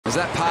Was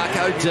that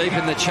Parko deep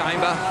in the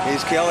chamber?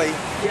 Here's Kelly.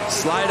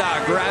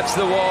 Slater grabs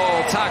the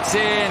wall, tucks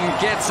in,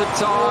 gets some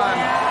time.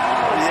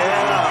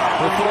 Yeah.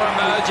 Before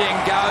emerging,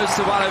 goes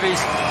to one of his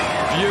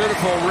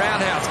beautiful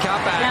roundhouse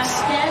cutbacks.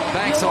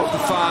 Banks off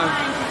the foam.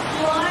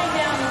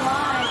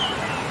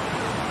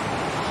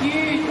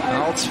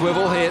 Old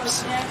swivel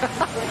hips.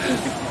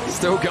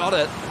 Still got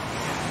it.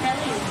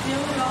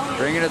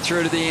 Bringing it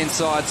through to the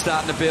inside,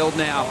 starting to build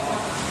now.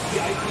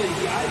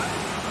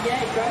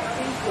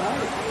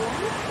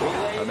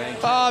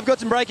 I've got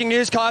some breaking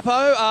news,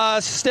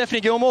 Kaipo.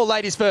 Stephanie Gilmore,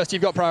 ladies first.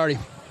 You've got priority.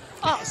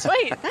 Oh,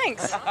 sweet.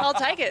 Thanks. I'll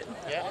take it.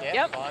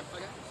 Yep.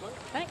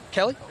 Thanks.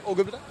 Kelly, all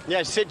good with that?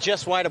 Yeah, sit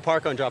just wide of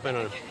Parko and drop in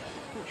on him.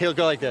 He'll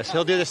go like this.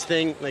 He'll do this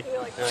thing like...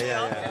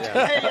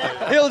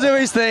 yeah. He'll do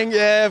his thing,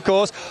 yeah, of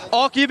course.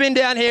 Ock, you've been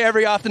down here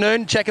every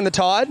afternoon checking the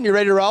tide. You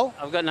ready to roll?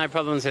 I've got no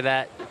problems with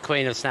that.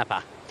 Queen of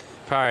Snapper.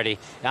 Priority.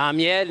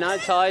 Yeah, no,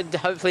 tide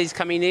hopefully is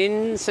coming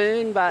in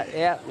soon, but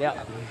yeah.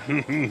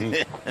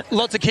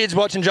 Lots of kids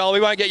watching, Joel. We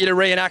won't get you to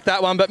reenact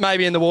that one, but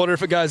maybe in the water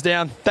if it goes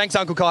down. Thanks,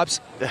 Uncle Kipes.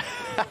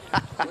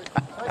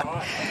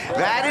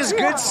 That is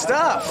good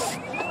stuff.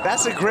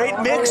 That's a great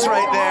mix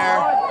right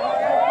there.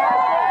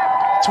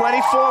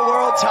 24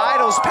 world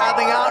titles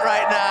paddling out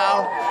right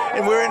now,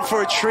 and we're in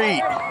for a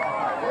treat.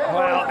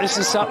 Well, this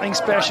is something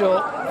special,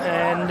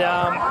 and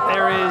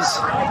there is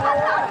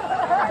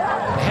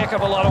a heck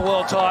of a lot of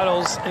world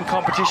titles and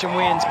competition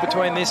wins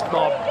between this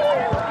mob.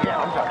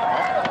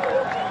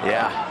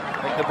 Yeah.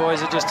 I think the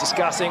boys are just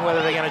discussing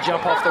whether they're going to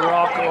jump off the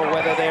rock or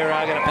whether they're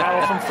going to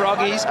paddle from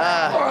froggies, or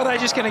are they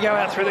just going to go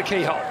out through the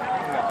keyhole?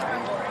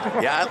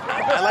 Yeah,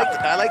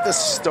 I like the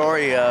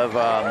story of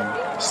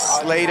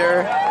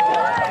Slater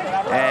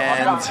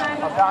and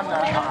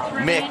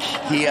Mick.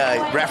 He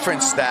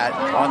referenced that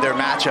on their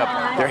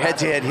matchup, their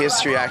head-to-head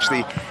history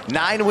actually.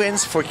 9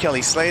 wins for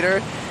Kelly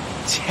Slater,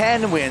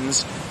 10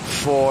 wins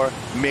for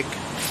Mick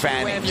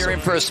Fanning. You're in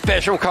for a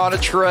special kind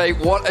of treat.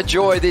 What a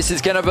joy this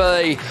is going to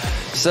be,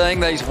 seeing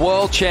these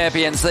world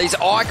champions, these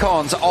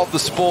icons of the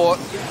sport,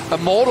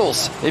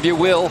 immortals, if you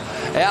will,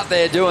 out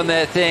there doing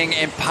their thing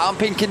in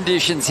pumping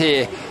conditions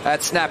here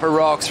at Snapper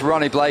Rocks.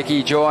 Ronnie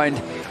Blakey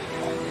joined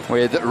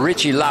with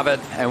Richie Lovett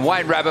and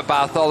Wayne Rabbit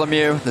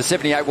Bartholomew, the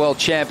 78 world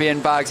champion.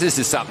 Bugs, this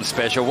is something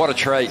special. What a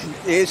treat.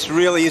 It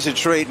really is a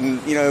treat.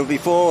 And, you know,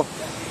 before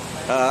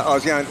I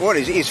was going, what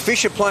is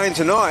Fisher playing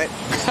tonight?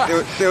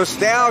 there was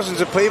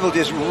thousands of people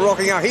just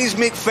rocking up. Here's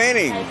Mick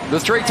Fanning. The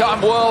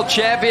 3-time world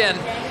champion,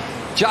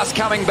 just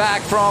coming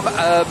back from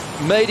a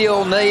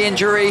medial knee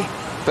injury.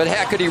 But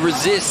how could he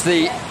resist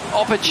the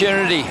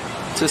opportunity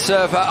to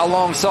surf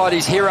alongside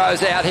his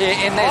heroes out here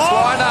in this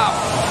lineup?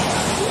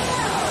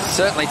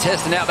 Certainly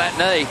testing out that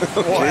knee.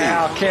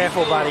 Wow,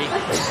 careful, buddy.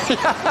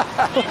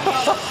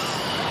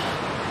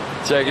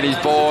 Checking his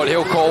board.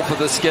 He'll call for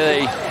the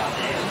ski.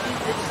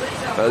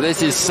 But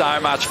this is so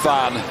much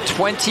fun.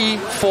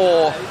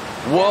 24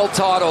 world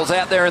titles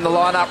out there in the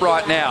lineup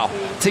right now.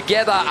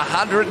 Together,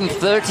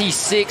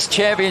 136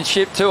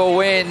 championship tour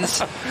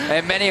wins,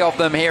 and many of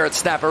them here at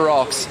Snapper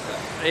Rocks.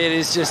 It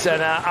is just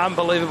an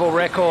unbelievable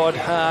record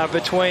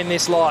between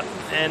this lot.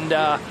 And,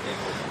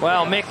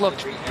 well, Mick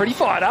looked pretty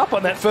fired up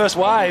on that first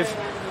wave.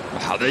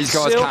 Wow, these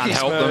guys can't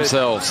help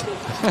themselves.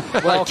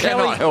 Well,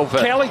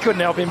 Kelly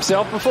couldn't help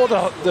himself. Before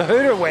the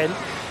hooter went,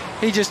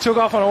 he just took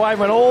off on a wave,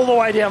 went all the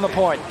way down the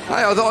point.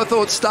 Hey, I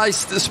thought Stace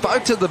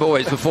spoke to the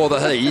boys before the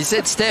heat. He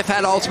said Steph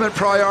had ultimate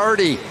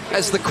priority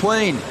as the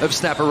queen of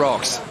Snapper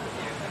Rocks.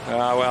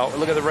 Well,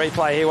 look at the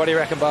replay here. What do you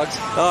reckon, Bugs?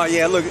 Oh,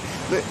 yeah, look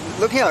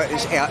how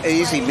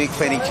easy Mick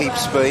Fanning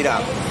keeps speed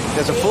up.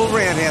 There's a full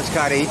roundhouse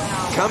cut. He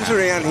comes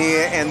around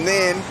here, and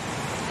then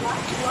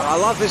I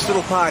love this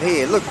little part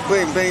here. Look,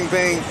 bing, bing,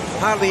 bing.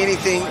 Hardly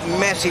anything,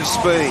 massive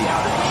speed.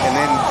 And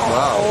then,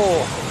 wow.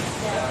 Oh.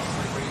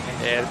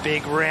 Yeah, the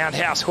big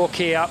roundhouse hook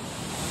here.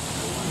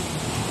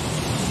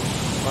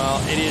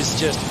 Well, it is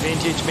just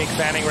vintage Mick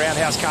Fanning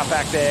roundhouse cut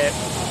back there.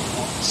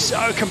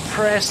 So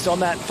compressed on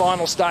that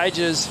final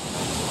stages.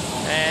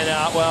 And,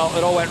 well,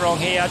 it all went wrong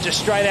here. Just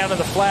straight out of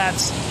the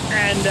flats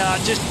and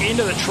just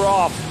into the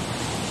trough.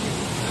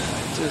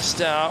 Just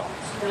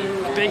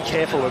be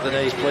careful with the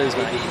knees, please,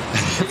 mate.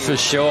 For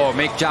sure.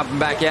 Mick jumping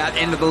back out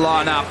into the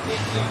lineup.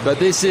 But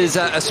this is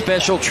a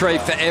special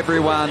treat for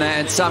everyone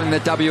and something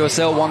that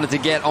WSL wanted to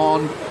get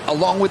on,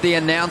 along with the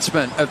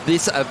announcement of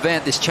this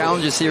event, this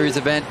Challenger Series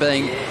event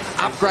being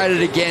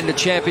upgraded again to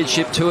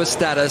Championship Tour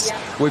status.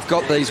 We've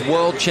got these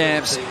world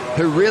champs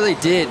who really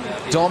did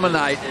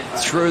dominate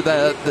through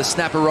the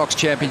Snapper Rocks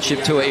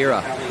Championship Tour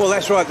era. Well,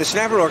 that's right. The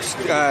Snapper Rocks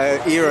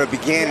era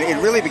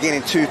really began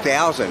in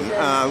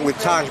 2000 with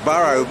Taj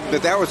Burrow,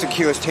 but that was the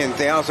QS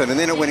 10,000, and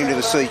then it went into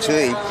the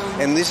CT,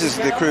 and this is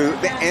the crew,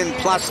 and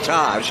plus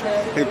Taj,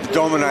 who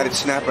dominated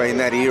Snapper in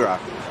that era.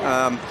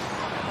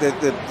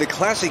 The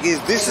classic is,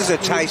 this is a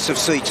taste of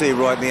CT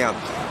right now.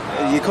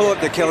 You call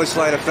it the Kelly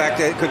Slater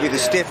factor. It could be the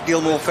Steph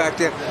Gilmore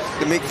factor,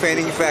 the Mick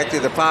Fanning factor,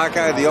 the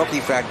Parko, the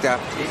Occy factor.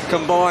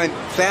 Combined,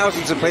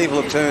 thousands of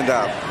people have turned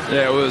up.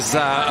 Yeah, it was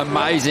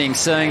amazing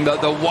seeing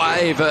the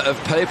wave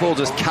of people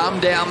just come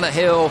down the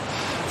hill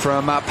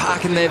from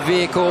parking their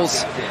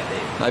vehicles.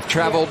 They've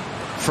travelled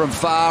from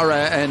far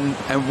and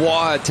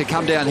wide to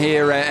come down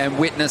here and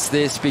witness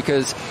this,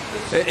 because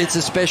it's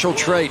a special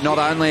treat. Not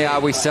only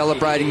are we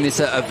celebrating this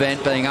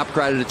event being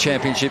upgraded to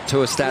championship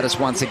tour status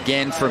once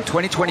again from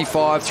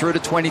 2025 through to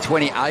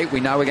 2028, we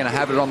know we're going to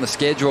have it on the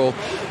schedule.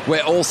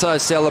 We're also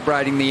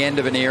celebrating the end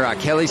of an era.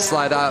 Kelly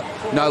Slater,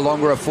 no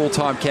longer a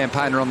full-time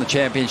campaigner on the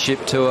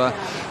championship tour,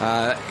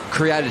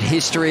 created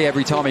history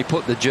every time he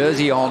put the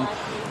jersey on.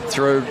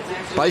 Through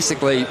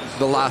basically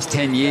the last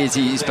 10 years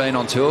he's been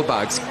on tour,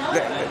 Bugs.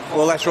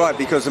 Well, that's right,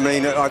 because, I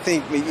mean, I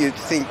think you'd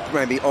think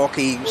maybe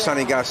Occy,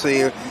 Sonny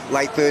Garcia,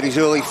 late 30s,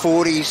 early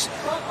 40s,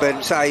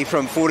 but say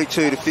from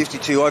 42 to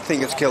 52, I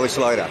think it's Kelly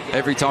Slater.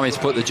 Every time he's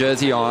put the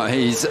jersey on,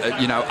 he's,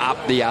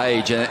 up the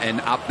age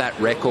and up that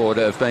record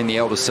of being the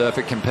eldest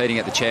surfer competing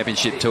at the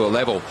championship tour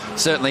level.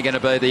 Certainly going to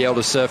be the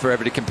eldest surfer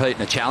ever to compete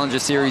in a Challenger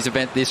Series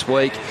event this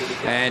week,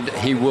 and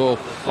he will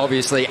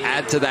obviously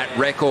add to that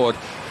record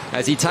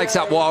as he takes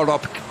up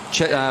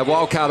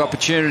wildcard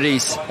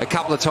opportunities a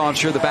couple of times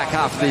through the back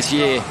half of this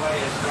year.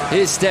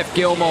 Here's Steph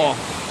Gilmore.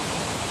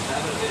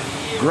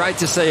 Great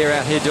to see her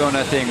out here doing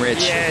her thing,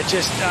 Rich. Yeah,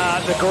 just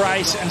the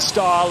grace and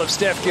style of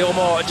Steph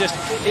Gilmore.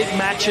 It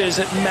matches,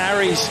 it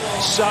marries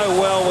so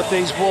well with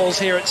these walls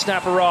here at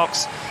Snapper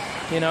Rocks.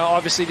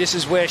 Obviously this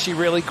is where she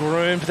really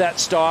groomed that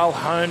style,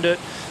 honed it,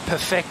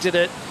 perfected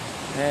it,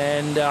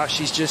 and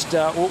she's just,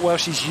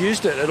 she's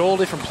used it at all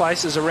different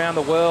places around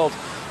the world.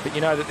 But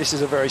you know that this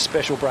is a very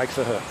special break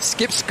for her.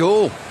 Skipped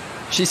school.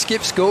 She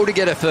skipped school to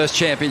get her first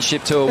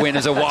championship tour win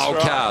as a wild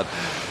card.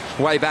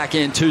 Way back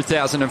in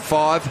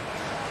 2005.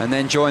 And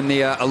then joined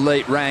the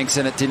elite ranks,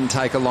 and it didn't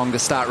take her long to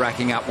start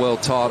racking up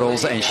world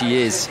titles, and she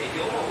is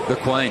the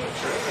queen,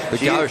 the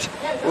GOAT.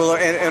 Well,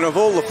 and of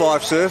all the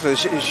 5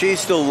 surfers, she's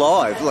still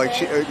live. Like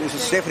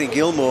Stephanie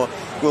Gilmore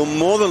will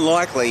more than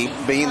likely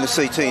be in the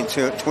CT in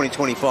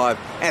 2025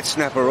 at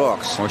Snapper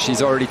Rocks. Well,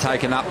 she's already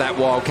taken up that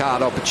wild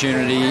card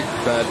opportunity,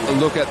 but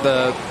look at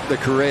the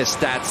career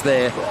stats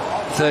there.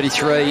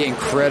 33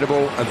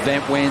 incredible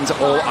event wins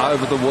all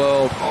over the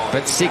world,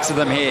 but 6 of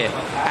them here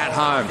at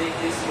home.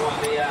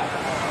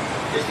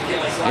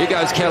 Here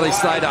goes Kelly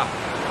Slater.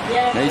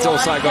 He's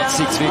also got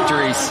 6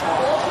 victories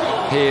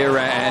here,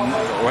 and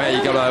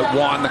you got to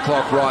wind the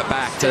clock right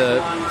back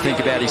to think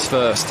about his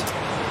first.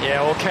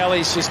 Yeah, well,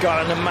 Kelly's just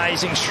got an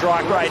amazing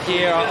strike rate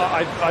here.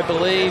 I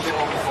believe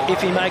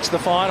if he makes the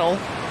final,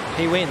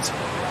 he wins.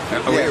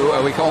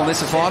 Are we calling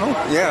this a final?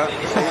 Yeah,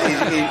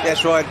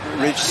 that's right,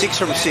 Rich. 6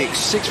 from 6.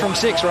 6 from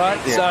 6, right?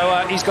 Yeah.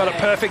 So he's got a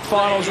perfect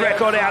finals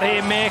record out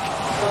here, Mick.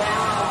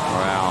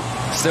 Wow.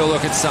 Still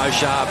looking so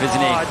sharp, isn't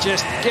he?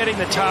 Just getting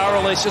the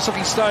tail release, just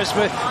looking so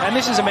smooth. And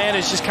this is a man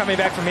who's just coming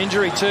back from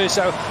injury too,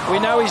 so we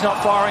know he's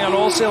not firing on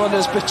all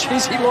cylinders, but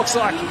geez, he looks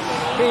like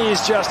he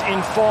is just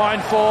in fine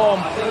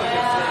form.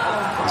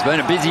 He's been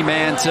a busy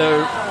man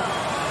too,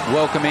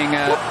 welcoming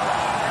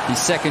his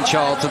second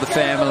child to the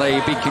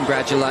family. Big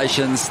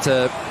congratulations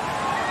to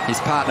his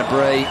partner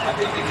Bree,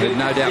 who'd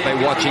no doubt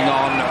be watching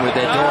on with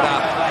their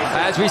daughter.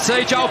 As we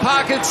see Joel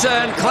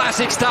Parkinson,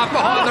 classic stuff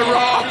behind the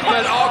rock,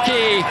 but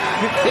Occy,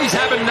 he's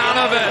having none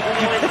of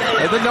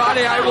it. The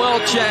 98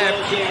 world champ.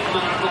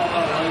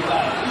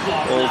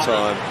 All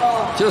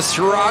time. Just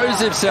throws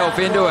himself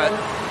into it.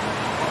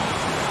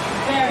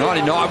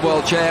 99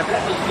 world champ,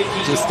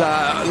 just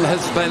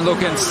has been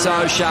looking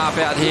so sharp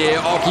out here.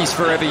 Occy's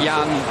forever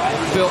young,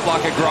 built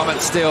like a grommet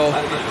still,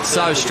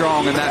 so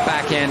strong, and that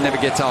back end never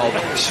gets old.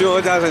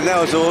 Sure doesn't.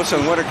 That was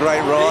awesome. What a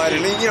great ride.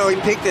 And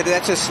he picked it.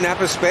 That's a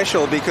snapper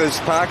special, because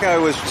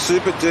Parko was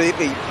super deep.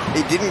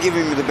 He didn't give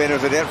him the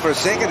benefit of that. For a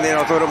second there,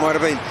 I thought it might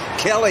have been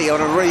Kelly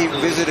on a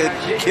revisited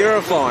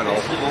Kira final.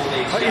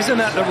 Isn't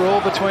that the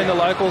rule between the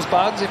locals,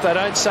 Bugs? If they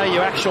don't say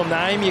your actual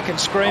name, you can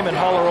scream and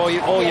holler all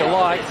you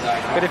like,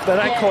 but if they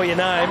don't call your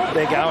name,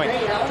 they're going.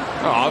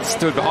 I've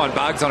stood behind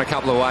Bugs on a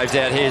couple of waves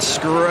out here,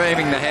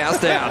 screaming the house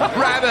down.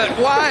 Rabbit,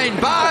 Wayne,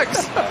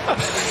 Bugs.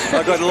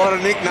 I've got a lot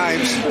of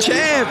nicknames.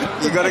 Champ.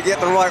 You got to get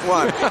the right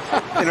one.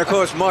 And of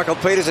course, Michael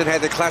Peterson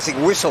had the classic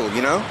whistle.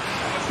 You'd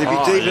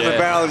be deep in the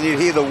barrel and you'd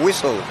hear the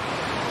whistle.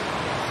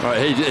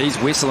 Right, he's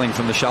whistling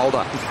from the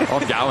shoulder.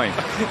 I'm going.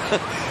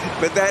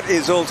 But that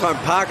is all-time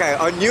Parko.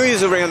 I knew he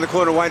was around the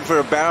corner waiting for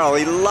a barrel.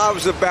 He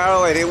loves a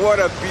barrel, and what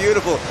a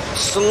beautiful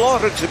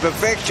slotted to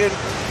perfection.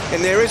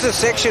 And there is a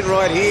section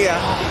right here.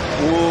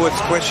 Oh, it's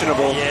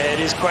questionable. Yeah, it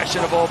is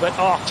questionable, but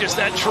just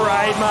that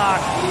trademark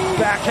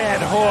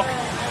backhand hook.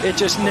 It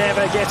just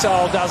never gets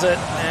old, does it?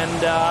 And,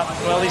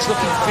 he's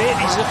looking fit.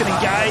 He's looking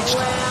engaged.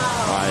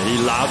 Right,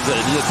 he loves it.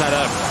 He just had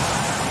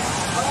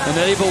an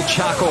evil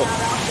chuckle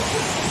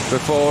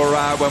before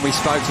when we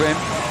spoke to him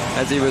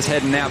as he was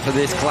heading out for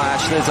this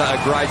clash. There's a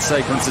great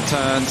sequence of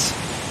turns.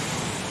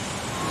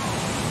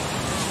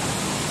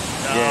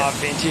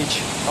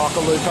 Vintage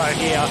Okalupo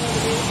here.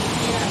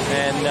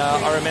 And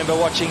I remember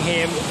watching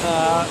him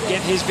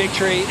get his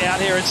victory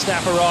out here at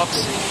Snapper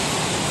Rocks.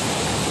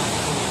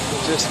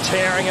 Just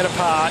tearing it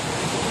apart.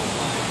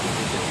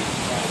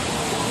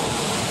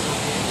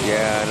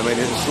 Yeah, and I mean,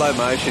 in slow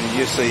motion,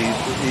 you see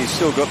he's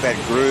still got that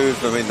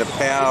groove. I mean, the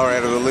power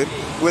out of the lip,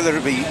 whether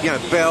it be, you know,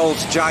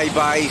 bells,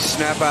 J-Bay,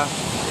 snapper,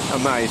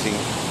 amazing.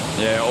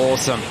 Yeah,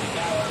 awesome.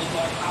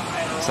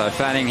 So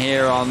Fanning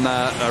here on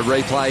a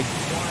replay.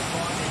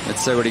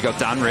 Let's see what he got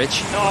done,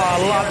 Rich. Oh,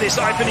 I love this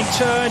opening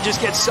turn.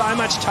 Just gets so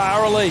much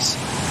tail release.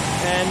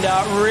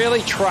 And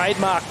really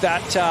trademarked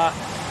that,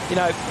 you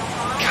know,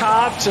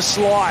 carve to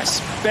slice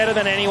better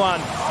than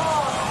anyone.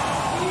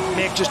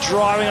 Mick just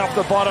driving off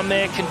the bottom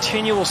there,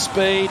 continual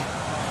speed.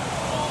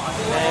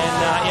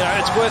 And, you know,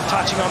 it's worth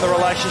touching on the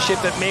relationship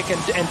that Mick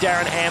and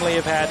Darren Hanley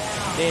have had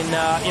in,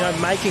 you know,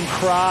 making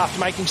craft,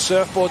 making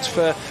surfboards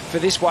for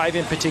this wave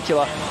in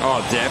particular.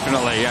 Oh,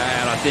 definitely.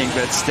 And I think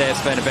that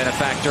Steph's been a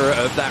benefactor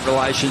of that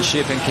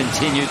relationship and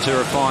continued to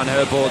refine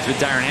her boards with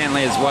Darren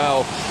Hanley as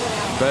well.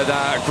 But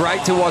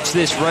great to watch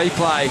this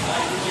replay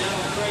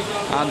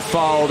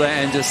unfold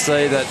and just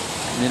see that,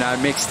 you know,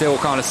 Mick's still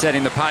kind of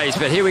setting the pace.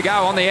 But here we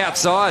go on the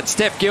outside.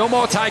 Steph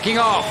Gilmore taking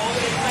off.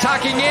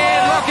 Tucking in,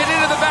 locking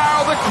into the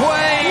barrel. The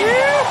Queen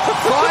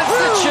finds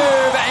the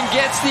tube and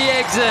gets the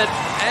exit.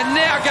 And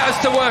now goes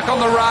to work on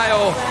the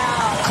rail.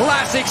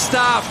 Classic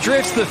stuff.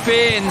 Drifts the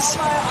fins.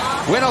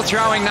 We're not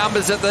throwing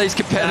numbers at these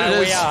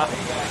competitors. We are.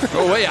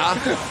 Well, we are.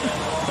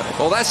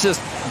 Well, that's just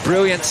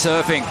brilliant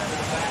surfing.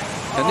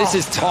 And this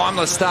is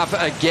timeless stuff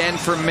again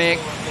from Mick.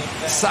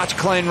 Such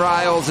clean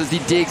rails as he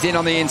digs in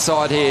on the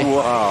inside here.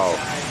 Wow.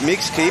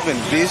 Mick's keeping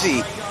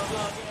busy.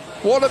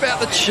 What about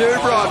the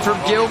tube ride from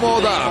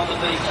Gilmore, though?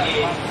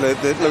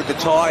 Look, the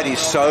tide is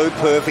so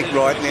perfect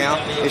right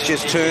now. It's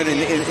just turned in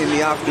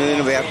the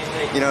afternoon about,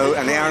 you know,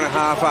 an hour and a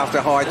half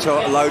after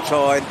low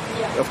tide.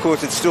 Of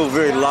course, it's still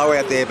very low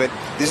out there, but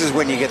this is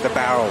when you get the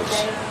barrels.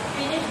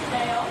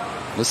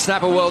 The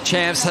Snapper World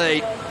Champs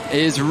heat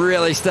is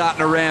really starting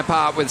to ramp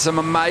up with some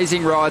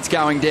amazing rides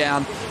going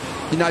down.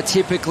 You know,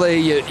 typically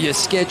you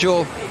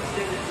schedule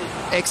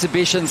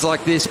exhibitions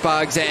like this,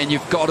 Bugs, and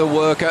you've got to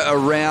work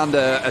around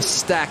a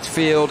stacked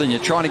field, and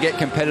you're trying to get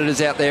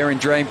competitors out there in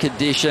dream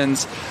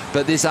conditions.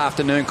 But this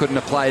afternoon couldn't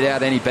have played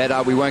out any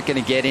better. We weren't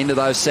going to get into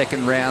those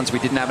second rounds. We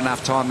didn't have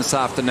enough time this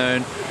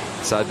afternoon.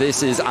 So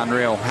this is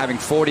unreal, having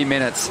 40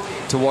 minutes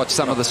to watch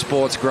some of the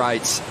sports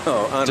greats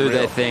do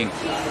their thing.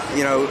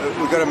 You know,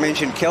 we've got to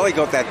mention Kelly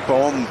got that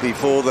bomb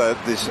before the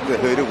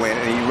hooter went,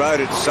 and he rode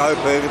it so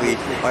perfectly.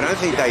 I don't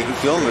think they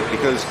filmed it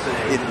because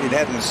it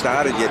hadn't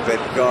started yet, but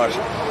gosh,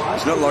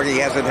 it's not like he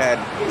hasn't had,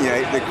 you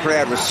know, the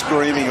crowd was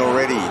screaming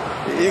already,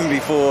 even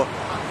before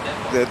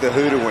the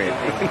hooter went.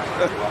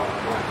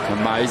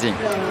 Amazing.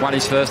 Won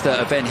his first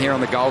event here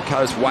on the Gold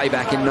Coast way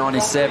back in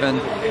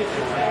 '97.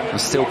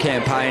 Was still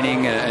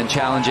campaigning and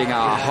challenging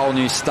a whole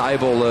new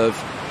stable of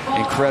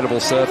incredible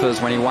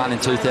surfers when he won in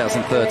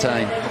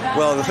 2013.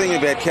 Well, the thing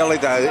about Kelly,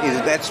 though, is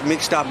that's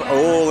mixed up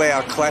all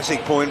our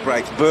classic point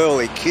breaks.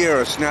 Burley,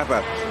 Kira,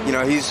 Snapper. You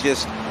know, he's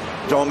just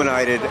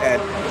dominated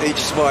at each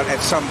spot at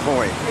some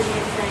point.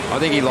 I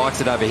think he likes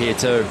it over here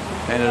too.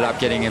 Ended up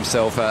getting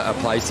himself a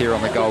place here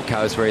on the Gold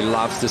Coast where he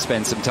loves to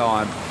spend some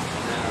time.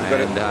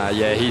 And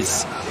yeah,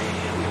 he's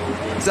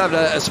having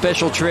a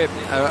special trip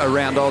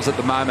around Oz at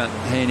the moment.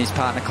 He and his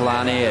partner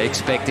Kalani are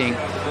expecting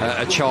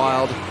a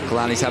child.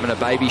 Kalani's having a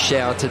baby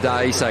shower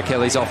today, so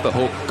Kelly's off the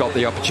hook, got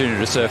the opportunity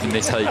to surf in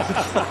this heat.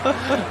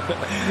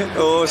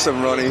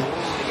 Awesome, Ronnie.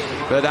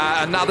 But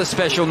another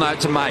special note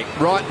to make.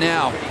 Right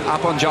now,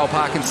 up on Joel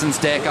Parkinson's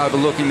deck,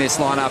 overlooking this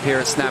lineup here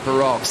at Snapper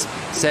Rocks,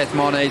 Seth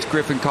Moniz,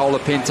 Griffin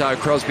Colapinto,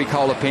 Crosby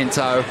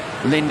Colapinto,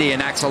 Lindy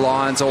and Axel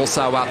Lyons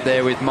also up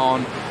there with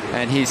Mon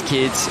and his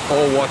kids,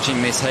 all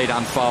watching this heat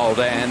unfold.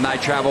 And they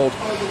travelled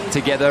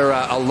together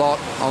a lot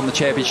on the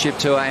championship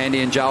tour.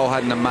 Andy and Joel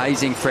had an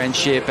amazing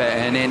friendship,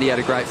 and Andy had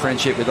a great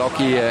friendship with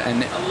Occy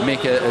and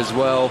Mick as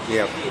well.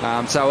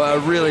 Yep. So a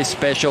really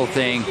special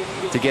thing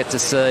to get to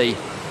see.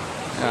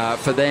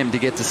 For them to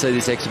get to see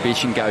this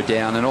exhibition go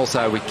down, and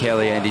also with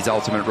Kelly and his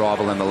ultimate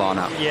rival in the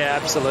lineup. Yeah,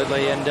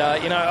 absolutely.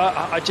 And, you know,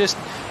 I just,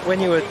 when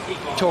you were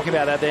talking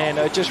about that then,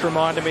 it just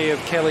reminded me of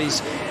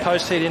Kelly's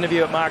post-heat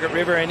interview at Margaret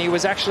River, and he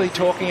was actually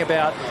talking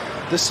about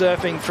the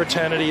surfing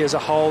fraternity as a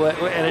whole,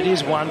 and it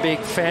is one big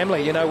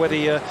family, you know,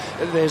 whether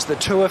there's the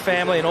tour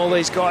family and all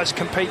these guys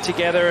compete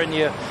together, and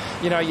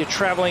you're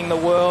traveling the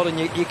world, and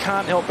you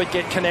can't help but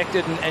get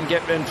connected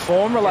and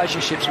form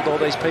relationships with all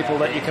these people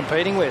that you're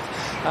competing with,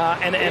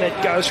 and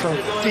it goes from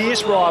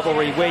fierce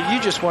rivalry where you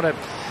just want to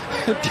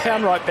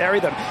downright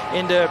bury them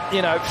into,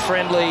 you know,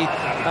 friendly,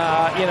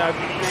 you know,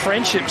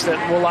 friendships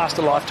that will last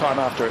a lifetime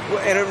after it.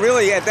 And it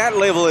really, at that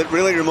level, it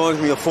really reminds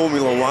me of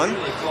Formula One.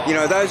 You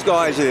know, those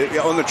guys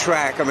are on the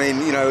track. I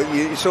mean, you know,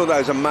 you saw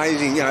those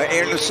amazing, you know,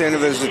 Ayrton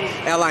Senevers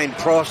and Alain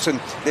Prost, and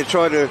they're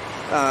trying to,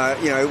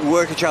 you know,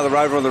 work each other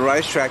over on the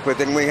racetrack. But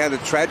then we had a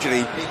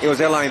tragedy. It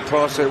was Alain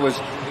Prost that was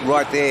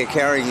right there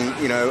carrying,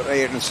 you know,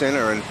 Ayrton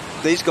Senna. And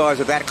these guys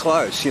are that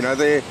close. You know,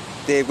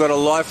 they've got a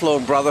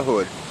lifelong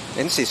brotherhood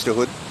and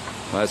sisterhood.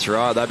 That's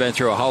right. They've been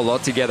through a whole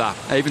lot together.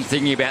 Even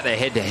thinking about their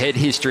head-to-head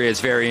history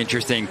is very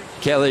interesting.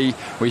 Kelly,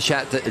 we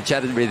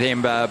chatted with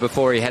him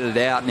before he headed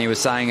out, and he was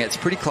saying it's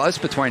pretty close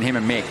between him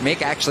and Mick.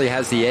 Mick actually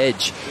has the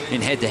edge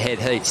in head-to-head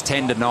heats,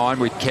 10-9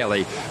 with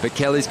Kelly. But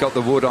Kelly's got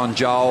the wood on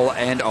Joel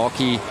and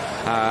Occy.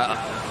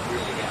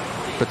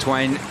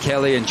 Between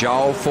Kelly and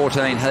Joel,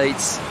 14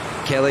 heats.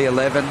 Kelly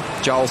 11,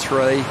 Joel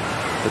 3.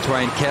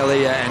 Between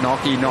Kelly and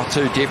Occy, not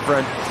too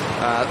different.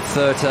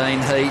 13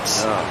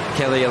 heats.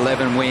 Kelly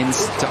 11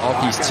 wins to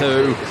Occy's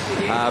 2.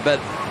 But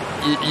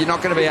you're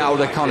not going to be able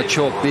to kind of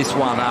chalk this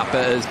one up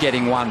as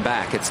getting one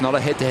back. It's not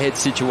a head-to-head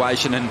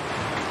situation, and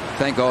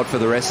thank God for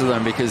the rest of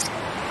them, because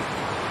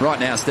right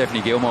now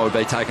Stephanie Gilmore would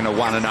be taking a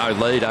 1-0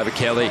 lead over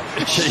Kelly.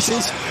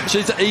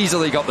 She's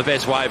easily got the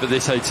best wave of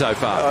this heat so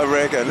far. I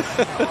reckon.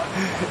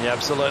 Yeah,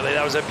 absolutely.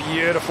 That was a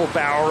beautiful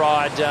barrel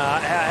ride.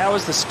 How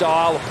was the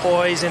style, the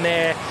poise in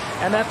there?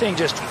 And that thing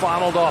just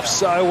funneled off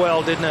so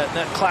well, didn't it?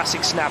 That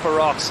classic snapper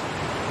rocks.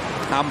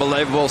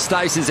 Unbelievable.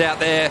 Stacey's out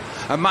there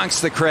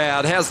amongst the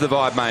crowd. How's the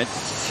vibe, mate?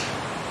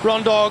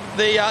 Ron Dog,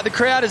 the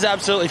crowd is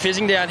absolutely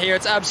fizzing down here.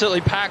 It's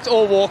absolutely packed,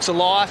 all walks of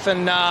life,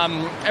 and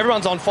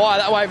everyone's on fire.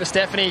 That wave of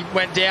Stephanie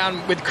went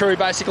down with crew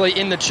basically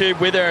in the tube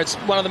with her. It's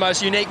one of the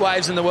most unique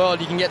waves in the world.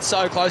 You can get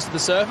so close to the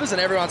surface,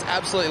 and everyone's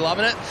absolutely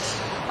loving it.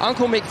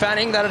 Uncle Mick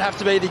Fanning, that'd have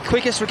to be the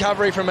quickest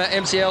recovery from an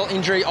MCL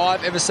injury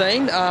I've ever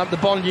seen. The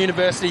Bond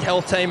University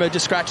health team are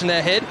just scratching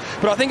their head.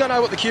 But I think I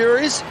know what the cure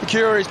is. The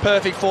cure is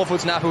perfect 4-foot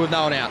snapper with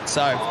no one out.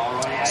 So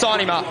sign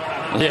him up.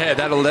 Yeah,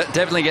 that'll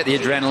definitely get the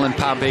adrenaline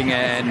pumping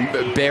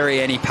and bury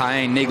any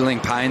pain,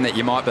 niggling pain that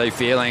you might be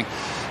feeling.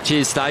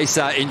 Cheers,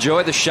 Stacey.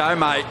 Enjoy the show,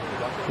 mate.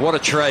 What a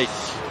treat.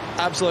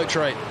 Absolute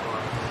treat.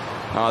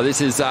 Oh,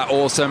 this is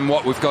awesome,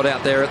 what we've got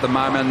out there at the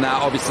moment.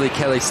 Obviously,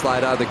 Kelly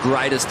Slater, the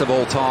greatest of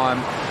all time,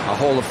 a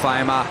Hall of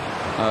Famer,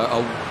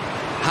 a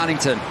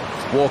Huntington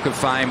Walk of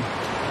Fame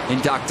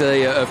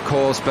inductee, of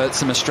course, but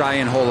some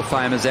Australian Hall of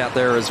Famers out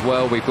there as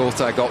well. We've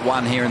also got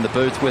one here in the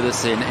booth with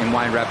us in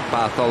Wayne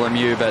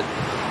Bartholomew, but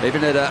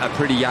even at a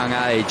pretty young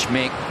age,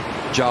 Mick,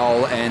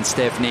 Joel and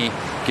Stephanie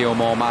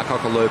Gilmore, Mark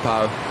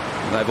Occhilupo,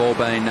 they've all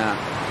been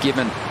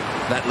given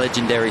that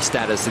legendary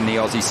status in the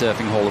Aussie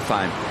Surfing Hall of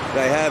Fame.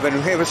 They have, and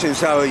ever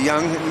since they were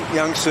young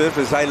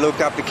surfers, they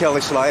looked up to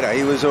Kelly Slater.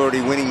 He was already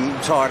winning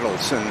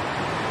titles, and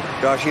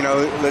gosh, you know,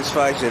 let's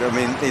face it, I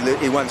mean,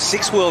 he won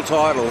 6 world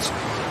titles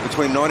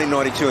between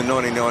 1992 and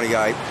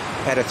 1998,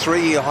 had a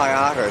 3-year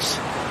hiatus,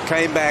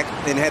 came back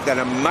and had that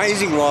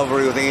amazing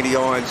rivalry with Andy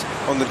Irons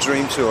on the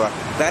Dream Tour.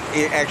 That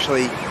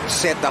actually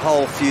set the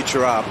whole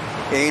future up.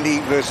 Andy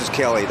versus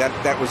Kelly,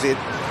 that was it.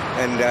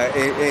 And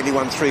Andy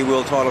won 3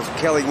 world titles.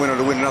 Kelly went on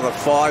to win another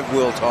 5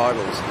 world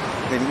titles.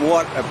 I mean,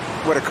 what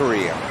a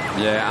career.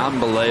 Yeah,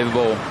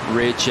 unbelievable,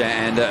 Rich.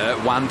 And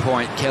at one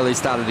point, Kelly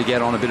started to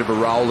get on a bit of a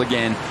roll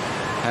again,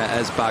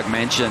 as Bug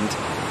mentioned.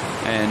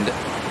 And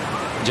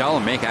Joel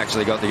and Mick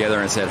actually got together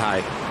and said,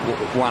 hey,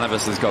 one of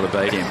us has got to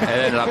beat him. It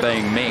ended up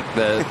being Mick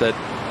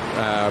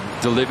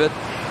that delivered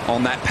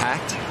on that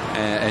pact,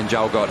 and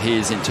Joel got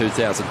his in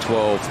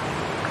 2012.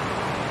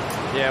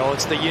 Yeah, well,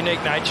 it's the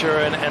unique nature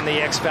and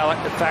the X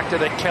factor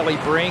that Kelly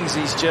brings.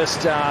 He's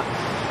just,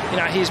 you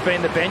know, he's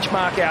been the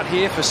benchmark out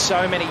here for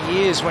so many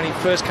years. When he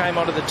first came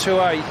onto the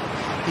tour,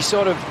 he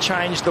sort of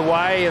changed the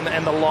way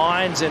and the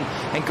lines and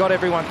got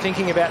everyone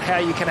thinking about how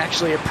you can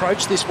actually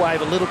approach this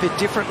wave a little bit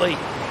differently.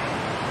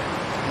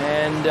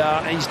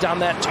 And he's done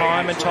that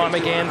time and time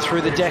again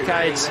through the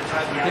decades,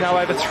 you know,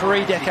 over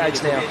 3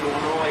 decades now.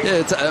 Yeah,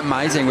 it's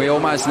amazing. We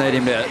almost need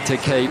him to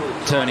keep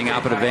turning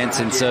up at events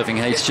in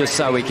surfing heats just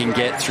so we can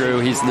get through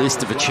his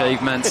list of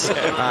achievements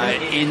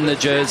in the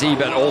jersey,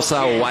 but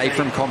also away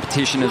from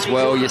competition as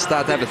well. You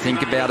start to have a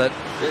think about it.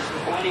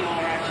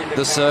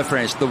 The surf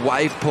wrench, the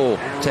wave pool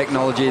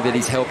technology that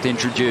he's helped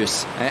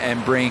introduce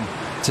and bring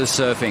to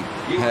surfing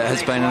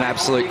has been an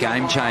absolute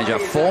game changer.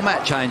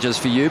 Format changes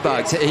for you,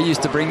 Bugs. He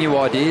used to bring you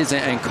ideas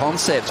and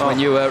concepts when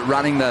you were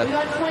running the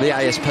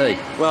ASP.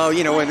 Well,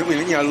 you know, when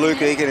you know,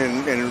 Luke Egan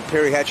and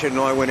Perry Hatchett and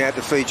I went out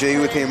to Fiji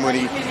with him when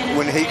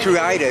he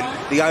created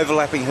the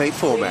overlapping heat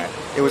format.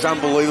 It was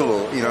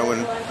unbelievable, you know,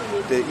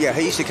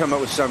 he used to come up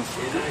with some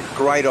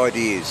great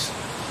ideas.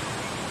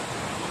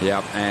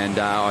 Yeah, and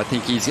I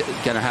think he's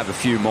going to have a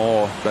few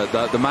more.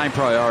 But the main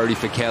priority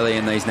for Kelly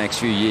in these next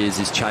few years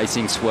is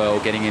chasing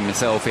swell, getting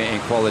himself in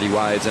quality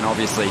waves, and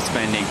obviously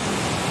spending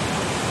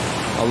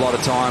a lot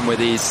of time with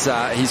his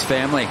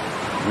family,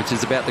 which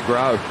is about to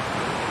grow.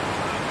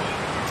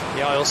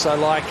 Yeah, I also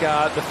like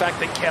the fact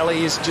that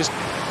Kelly is just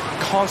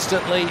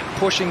constantly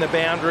pushing the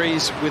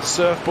boundaries with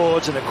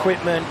surfboards and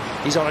equipment.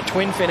 He's on a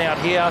twin fin out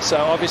here, so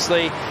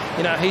obviously,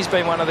 you know, he's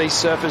been one of these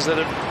surfers that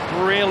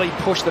have really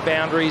pushed the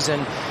boundaries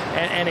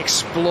and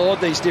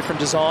explored these different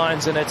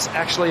designs, and it's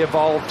actually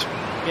evolved,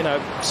 you know,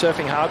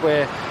 surfing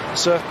hardware,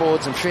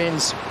 surfboards and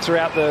fins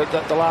throughout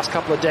the last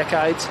couple of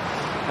decades.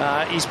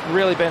 He's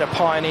really been a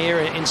pioneer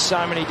in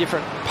so many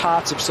different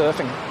parts of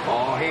surfing.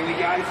 Oh, here we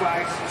go,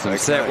 folks. Some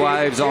set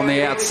waves on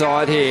the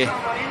outside here.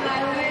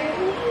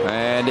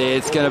 And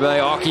it's going to be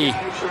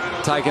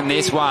Occy taking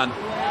this one.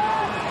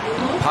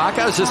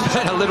 Parko's just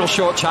been a little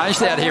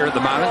short-changed out here at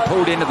the moment.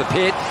 Pulled into the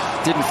pit,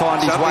 didn't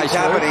find his way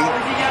through.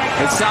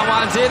 And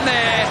someone's in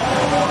there.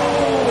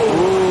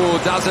 Ooh,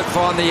 doesn't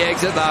find the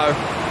exit though.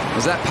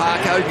 Was that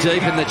Parko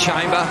deep in the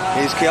chamber?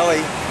 Here's Kelly.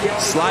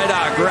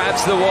 Slater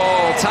grabs the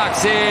wall,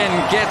 tucks in,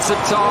 gets some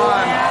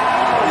time.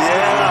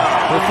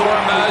 Yeah. Before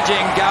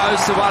emerging,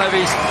 goes to one of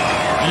his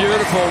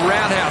beautiful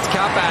roundhouse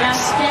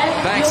cutbacks.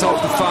 Banks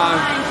off the foam.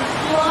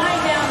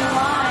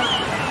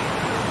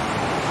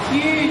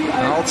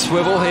 Old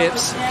swivel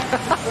hips.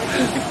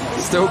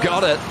 Still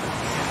got it.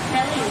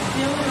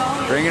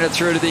 Bringing it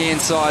through to the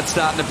inside,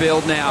 starting to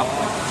build now.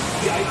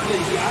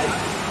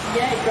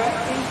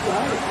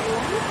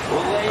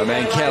 I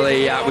mean,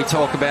 Kelly, we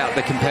talk about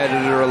the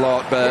competitor a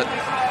lot, but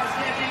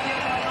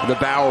the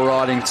barrel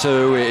riding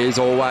too is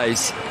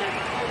always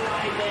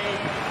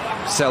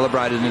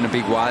celebrated in a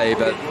big way,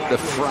 but the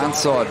front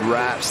side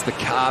wraps, the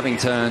carving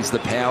turns, the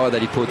power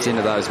that he puts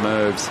into those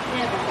moves,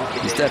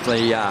 he's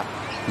definitely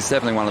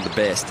one of the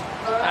best.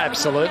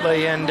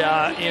 Absolutely, and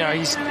you know,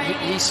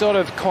 he sort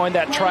of coined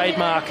that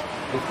trademark.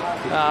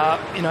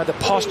 You know, the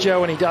posture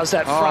when he does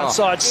that front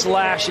side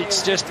slash,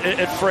 it's just,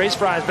 it freeze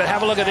frames. But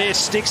have a look at this,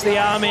 sticks the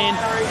arm in,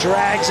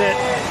 drags it,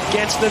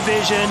 gets the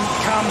vision,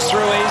 comes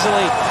through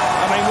easily.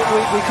 I mean,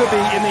 we could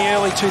be in the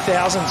early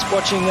 2000s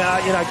watching,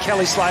 you know,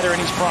 Kelly Slater in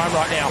his prime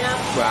right now.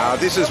 Wow,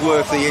 this is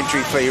worth the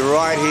entry fee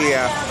right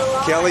here.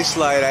 Kelly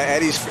Slater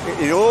at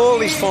in all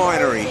his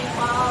finery.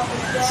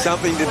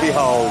 Something to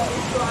behold.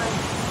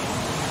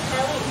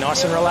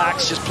 Nice and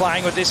relaxed, just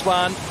playing with this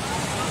one.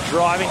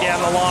 Driving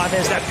down the line,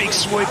 there's that big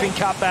swooping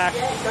cutback.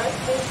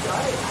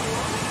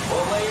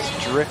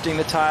 Just drifting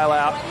the tail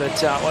out,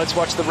 but let's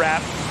watch the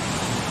wrap.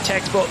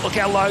 Textbook, look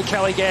how low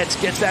Kelly gets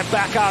that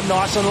back arm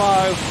nice and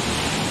low.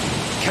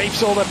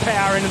 Keeps all the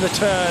power into the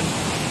turn.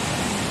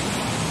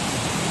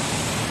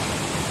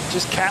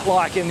 Just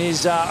cat-like in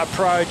his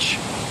approach.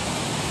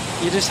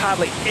 You just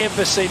hardly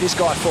ever see this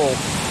guy fall.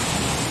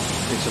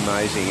 It's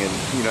amazing, and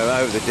you know,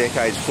 over the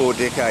decades, 4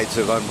 decades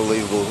of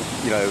unbelievable,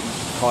 you know,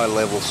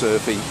 high-level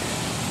surfing.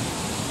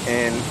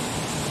 And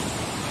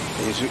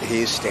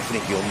here's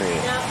Stephanie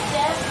Gilmore.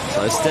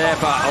 So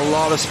Steph, a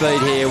lot of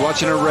speed here.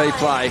 Watching a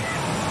replay,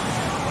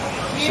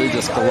 she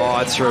just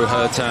glides through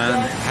her turn.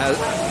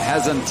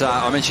 Hasn't.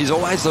 I mean, she's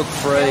always looked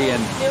free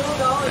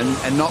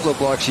and not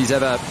looked like she's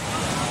ever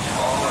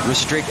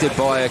restricted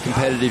by a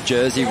competitive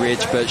jersey,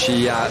 Rich. But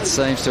she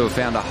seems to have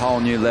found a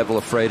whole new level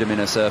of freedom in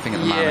her surfing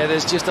at the moment. Yeah,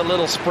 there's just a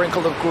little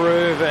sprinkle of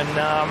groove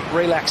and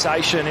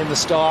relaxation in the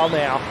style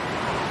now.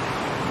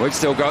 We've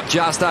still got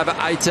just over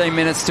 18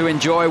 minutes to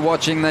enjoy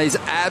watching these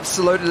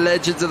absolute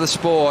legends of the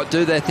sport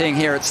do their thing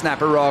here at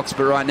Snapper Rocks,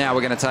 but right now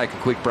we're going to take a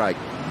quick break.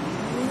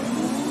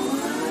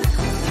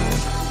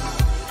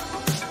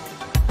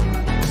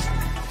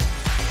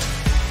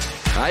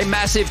 A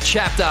massive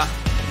chapter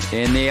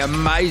in the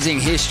amazing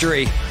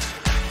history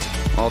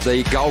of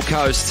the Gold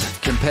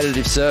Coast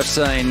competitive surf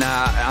scene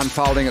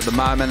unfolding at the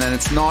moment, and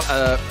it's not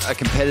a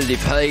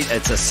competitive heat,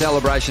 it's a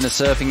celebration of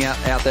surfing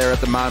out there at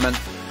the moment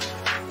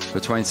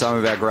between some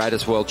of our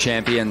greatest world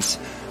champions,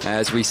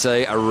 as we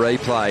see a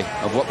replay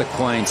of what the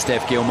Queen,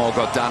 Steph Gilmore,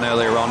 got done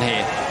earlier on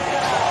here.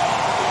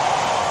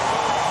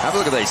 Have a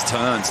look at these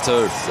turns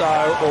too. So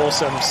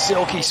awesome,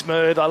 silky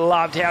smooth. I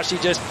loved how she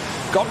just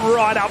got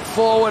right up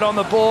forward on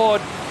the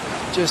board,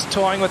 just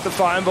toying with the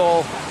foam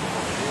ball.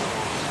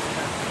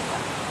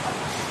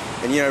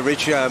 And you know,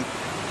 Rich,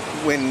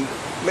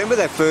 remember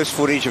that first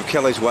footage of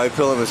Kelly's wave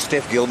pool and with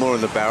Steph Gilmore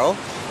in the barrel?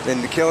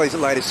 And Kelly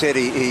later said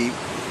he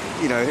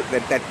you know,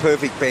 that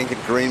perfect bank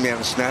at Green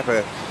Mountain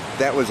Snapper,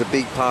 that was a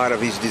big part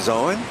of his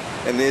design.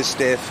 And there's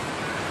Steph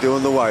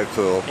doing the wave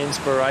pool.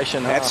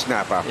 Inspiration. At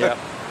Snapper. Yep.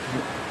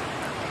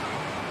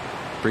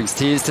 Brings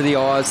tears to the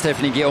eyes.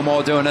 Stephanie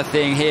Gilmore doing a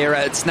thing here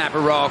at Snapper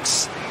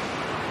Rocks.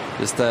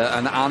 Just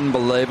an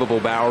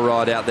unbelievable barrel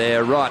ride out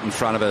there, right in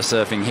front of her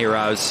surfing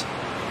heroes.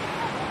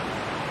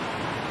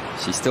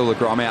 She's still the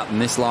grom out in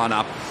this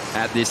lineup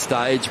at this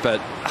stage,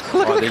 but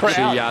I think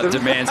she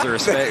demands the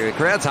respect. The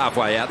crowd's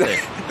halfway out there.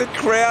 The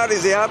crowd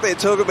is out there.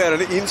 Talk about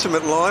an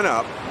intimate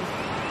lineup.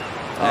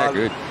 Yeah,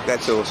 good.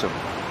 That's awesome.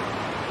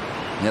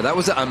 Yeah, that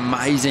was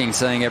amazing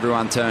seeing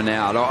everyone turn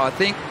out. I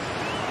think,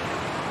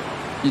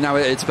 you know,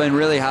 it's been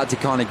really hard to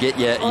kind of get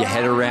your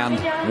head around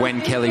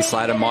when Kelly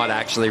Slater might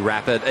actually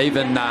wrap it.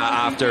 Even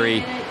after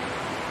he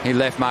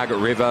left Margaret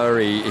River,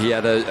 he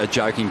had a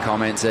joking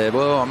comment, said,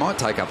 well, I might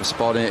take up a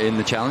spot in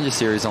the Challenger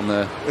Series on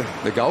the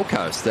Gold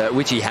Coast,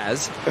 which he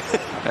has.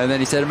 And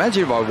then he said,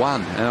 imagine if I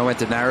won and I went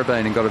to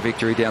Narrabeen and got a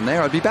victory down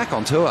there, I'd be back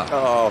on tour.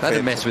 Oh,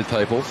 that'd mess with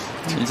people.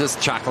 He's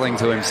just chuckling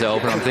to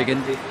himself, and I'm thinking,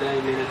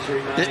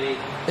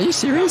 are you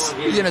serious?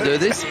 Are you going to do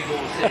this?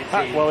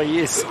 Well, he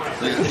is.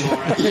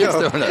 He is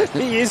doing it.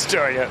 He is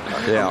doing it.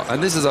 Yeah,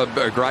 and this is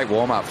a great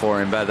warm-up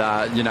for him.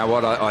 But you know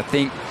what? I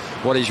think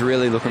what he's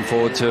really looking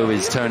forward to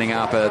is turning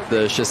up at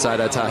the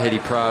Shiseido Tahiti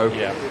Pro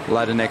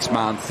later next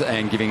month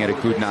and giving it a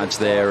good nudge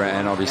there,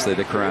 and obviously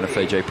the Corona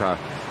Fiji Pro.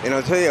 And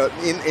I'll tell you,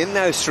 in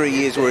those 3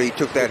 years where he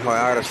took that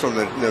hiatus from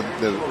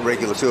the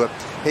regular tour,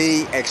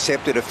 he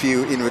accepted a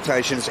few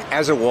invitations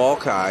as a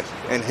wildcard,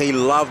 and he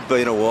loved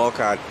being a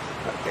wildcard.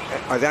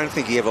 I don't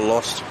think he ever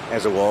lost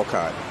as a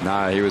wildcard.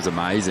 No, he was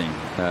amazing.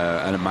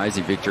 An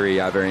amazing victory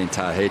over in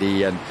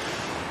Tahiti. And,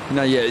 you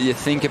know, you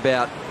think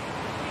about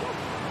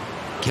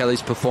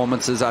Kelly's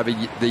performances over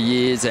the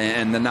years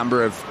and the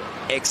number of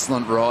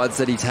excellent rides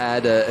that he's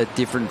had at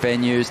different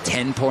venues,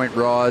 10-point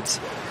rides.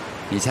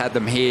 He's had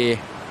them here.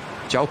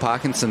 Joel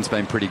Parkinson's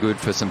been pretty good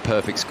for some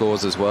perfect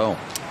scores as well.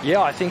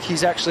 Yeah, I think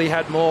he's actually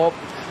had more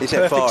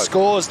perfect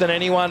scores than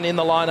anyone in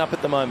the lineup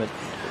at the moment.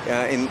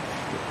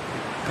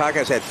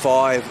 Parko's had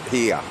 5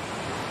 here.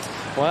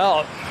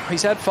 Well,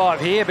 he's had 5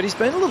 here, but he's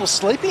been a little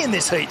sleepy in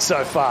this heat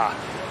so far.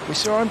 We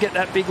saw him get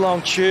that big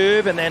long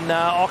tube, and then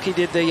Occy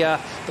did the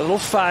little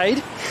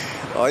fade.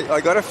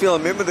 I got a feel. I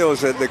remember there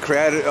was the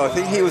crowd. I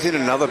think he was in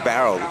another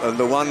barrel,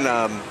 the one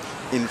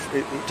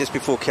just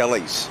before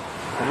Kelly's.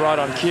 Right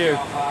on cue.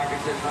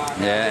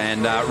 Yeah,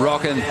 and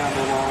rocking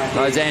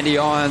those Andy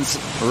Irons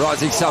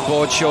rising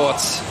subboard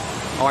shorts.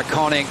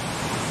 Iconic.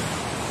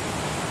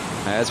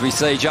 As we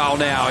see Joel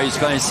now, he's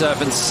been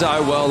surfing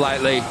so well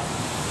lately.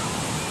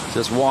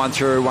 Just wind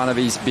through one of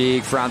his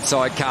big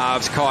frontside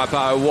carves.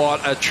 Kaipo,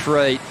 what a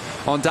treat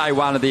on day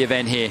 1 of the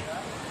event here.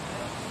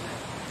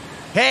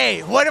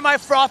 Hey, what am I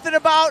frothing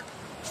about?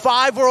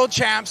 5 world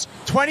champs,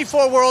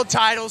 24 world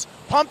titles,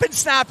 pumping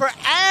snapper,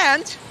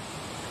 and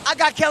I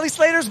got Kelly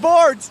Slater's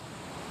boards.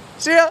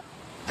 See ya.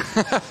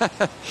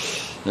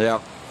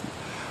 Yeah,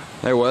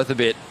 they're worth a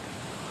bit.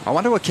 I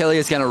wonder what Kelly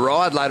is going to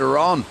ride later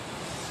on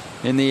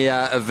in the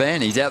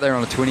event. He's out there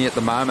on a 20 at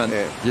the moment.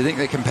 Yeah. Do you think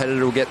the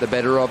competitor will get the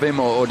better of him,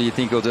 or do you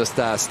think he'll just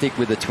stick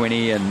with the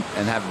 20 and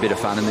have a bit of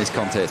fun in this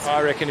contest?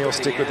 I reckon he'll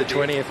stick with the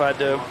 20 if I had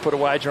to put a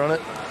wager on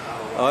it.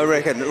 I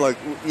reckon, like,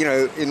 you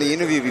know, in the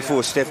interview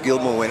before, Steph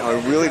Gilmore went, I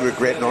really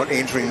regret not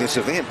entering this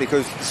event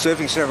because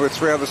surfing snapper with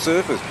 3 other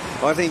surfers.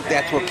 I think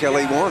that's what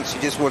Kelly wants. He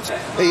just wants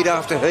heat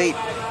after heat.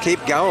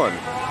 Keep going.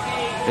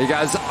 Here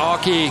goes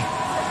Occy.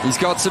 He's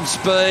got some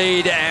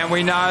speed, and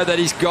we know that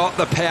he's got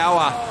the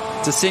power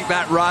to sink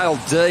that rail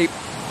deep.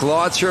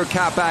 Glides through a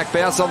cutback,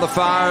 bounce on the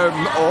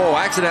foam. Oh,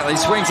 accidentally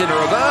swings into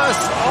reverse.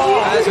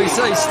 As we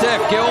see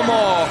Steph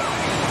Gilmore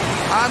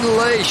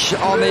unleash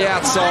on the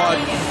outside.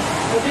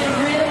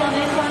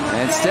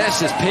 And Steph's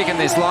just picking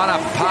this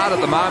lineup apart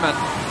at the moment.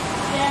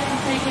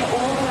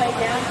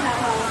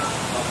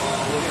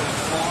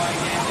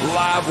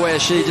 Love where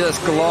she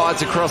just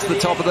glides across the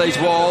top of these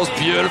walls.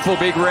 Beautiful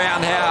big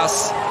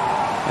roundhouse.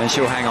 And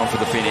she'll hang on for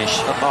the finish.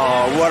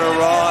 Oh, what a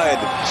ride.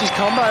 She's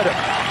comboed it.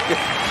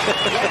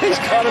 He's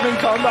got him in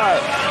combo.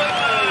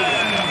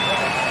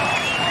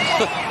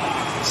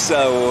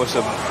 So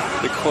awesome.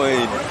 The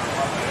Queen.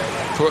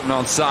 Putting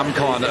on some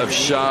kind of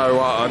show.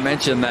 I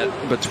mentioned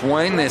that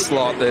between this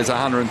lot, there's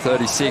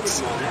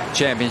 136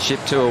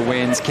 championship tour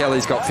wins.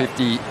 Kelly's got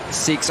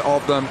 56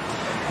 of them,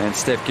 and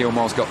Steph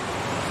Gilmore's got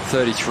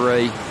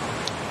 33.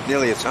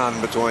 Nearly a ton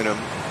between them.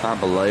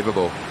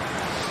 Unbelievable.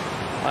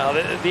 Well,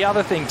 the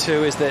other thing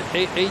too is that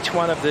each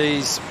one of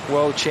these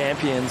world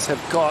champions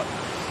have got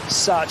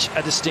such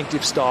a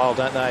distinctive style,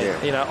 don't they?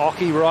 Yeah. You know,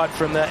 Occy, right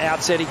from the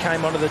outset, he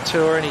came onto the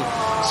tour and he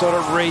sort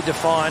of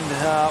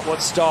redefined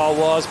what style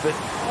was. But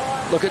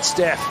look at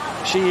Steph.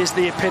 She is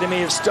the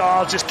epitome of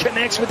style. Just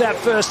connects with that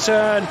first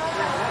turn,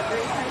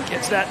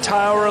 gets that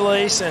tail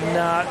release, and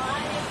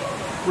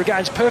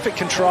regains perfect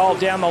control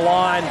down the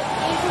line.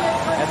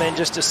 And then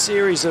just a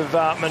series of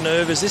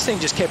manoeuvres. This thing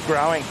just kept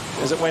growing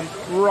as it went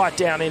right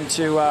down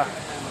into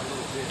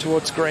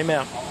towards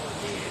Greenmount.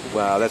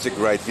 Wow, that's a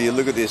great view.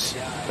 Look at this,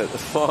 the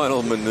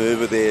final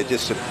manoeuvre there,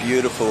 just a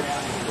beautiful,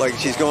 like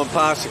she's gone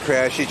past the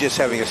crowd, she's just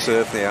having a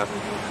surf now.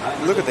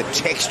 Look at the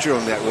texture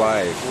on that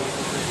wave.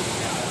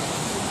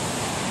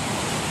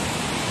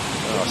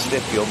 Oh,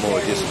 Steph Gilmore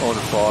just on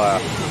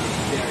fire.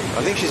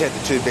 I think she's had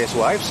the 2 best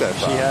waves so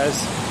far. She has.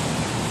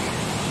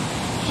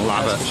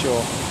 Love it. For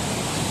sure.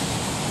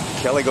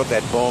 Kelly got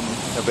that bomb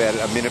about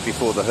a minute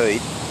before the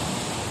heat.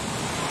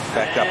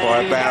 Backed up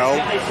by a barrel.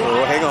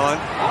 Oh, hang on.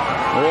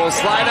 Oh,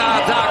 Slater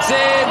ducks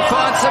in,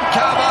 finds some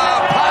cover,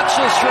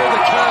 punches through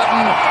the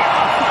curtain.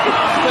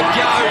 The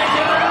goat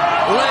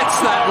lets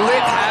that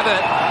lip have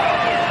it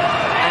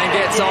and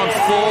gets on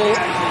full,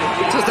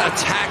 just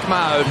attack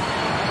mode.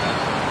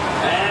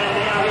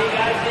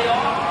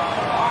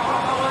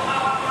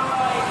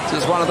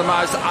 Just one of the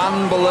most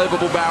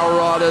unbelievable barrel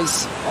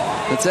riders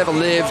that's ever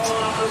lived,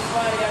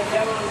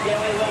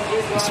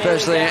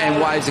 especially in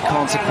waves of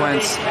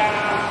consequence.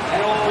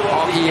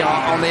 Occy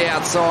on the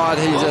outside,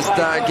 he just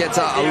gets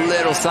a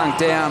little sunk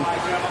down,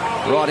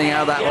 riding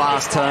out of that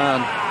last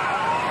turn.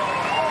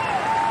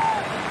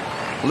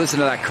 Listen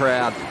to that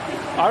crowd.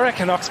 I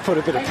reckon Ox put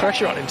a bit of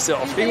pressure on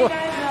himself.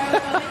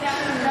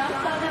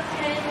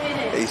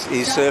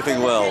 He's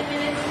surfing well.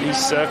 He's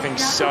surfing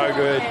so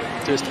good,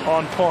 just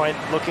on point,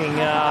 looking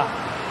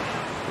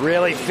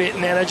really fit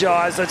and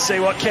energised. Let's see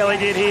what Kelly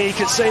did here. You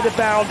can see the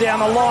barrel down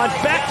the line,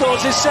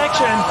 backdoors this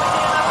section,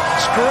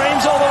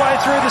 screams all the way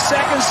through the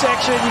second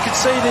section. You can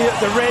see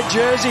the red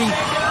jersey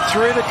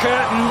through the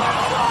curtain,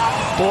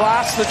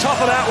 blasts the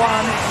top of that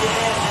one,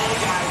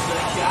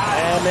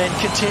 and then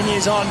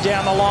continues on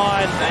down the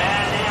line.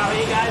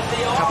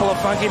 A couple of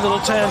funky little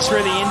turns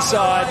through the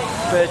inside,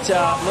 but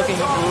looking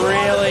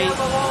really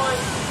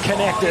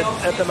connected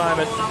at the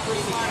moment.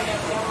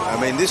 I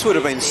mean, this would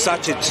have been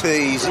such a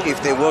tease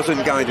if there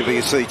wasn't going to be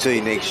a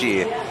CT next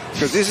year.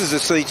 Because this is a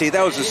CT,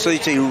 that was a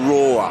CT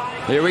roar.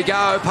 Here we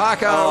go,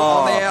 Parko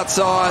on the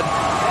outside.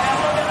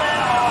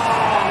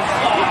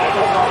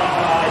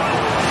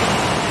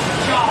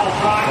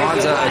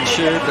 Finds a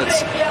tube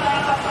that's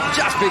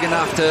just big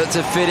enough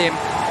to fit him.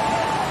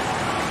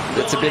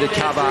 Gets a bit of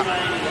cover.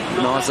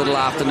 Nice little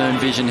afternoon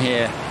vision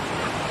here.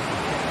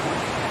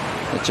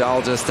 But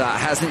Joel just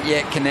hasn't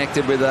yet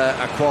connected with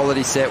a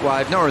quality set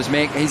wave. Nor is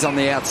Mick. He's on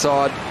the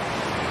outside,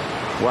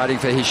 waiting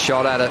for his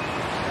shot at it.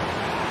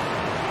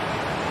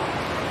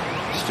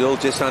 Still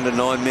just under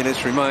 9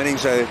 minutes remaining,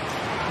 so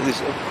this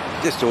is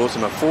just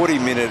awesome. A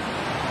 40-minute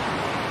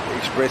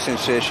expression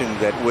session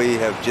that we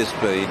have just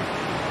been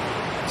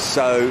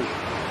so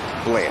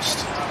blessed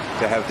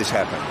to have this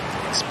happen.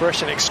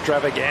 Expression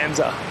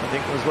extravaganza, I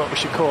think was what we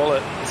should call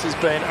it. This has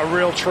been a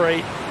real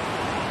treat.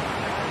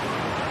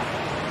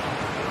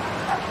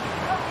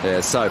 Yeah,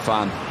 it's so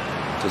fun.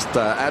 Just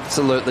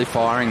absolutely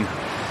firing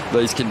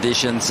these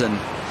conditions. And,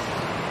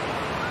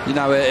 you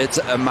know, it's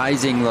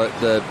amazing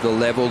the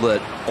level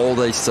that all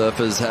these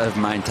surfers have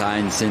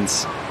maintained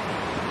since,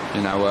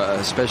 you know,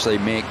 especially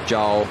Mick,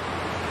 Joel,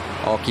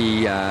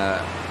 Occy,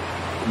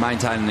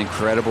 maintained an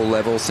incredible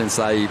level since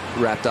they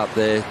wrapped up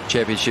their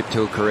championship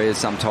tour careers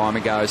some time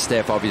ago.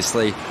 Steph,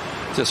 obviously,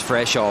 just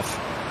fresh off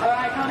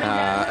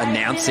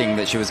announcing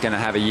that she was going to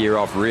have a year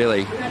off,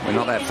 really. We're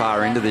not that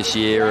far into this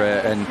year,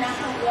 and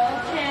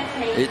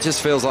it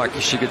just feels like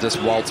she could just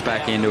waltz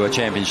back into a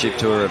championship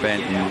tour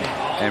event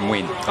and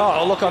win.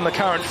 Oh, look, on the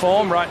current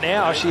form right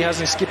now, she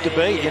hasn't skipped a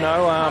beat, you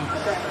know.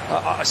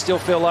 I still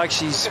feel like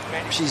she's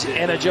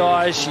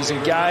energised, she's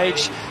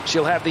engaged.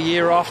 She'll have the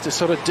year off to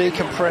sort of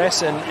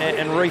decompress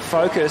and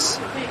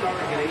refocus,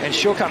 and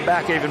she'll come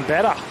back even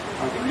better.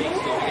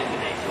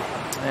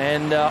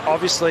 And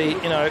obviously,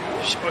 you know,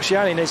 she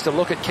only needs to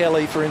look at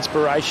Kelly for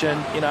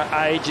inspiration. You know,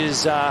 age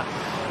is,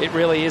 it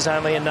really is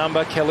only a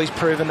number. Kelly's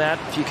proven that.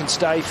 If you can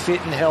stay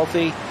fit and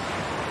healthy,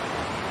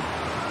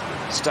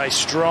 stay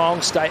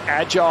strong, stay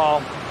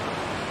agile,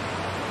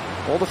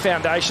 all the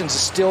foundations are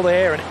still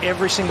there, and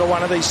every single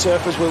one of these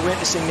surfers we're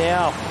witnessing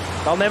now,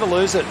 they'll never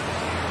lose it.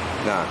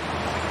 No.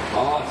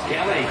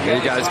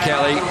 Here goes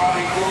Kelly.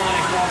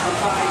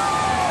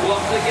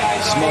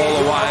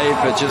 Smaller wave,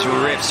 but just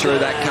rips through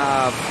that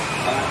carve.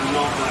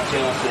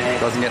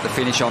 Doesn't get the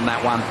finish on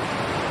that one.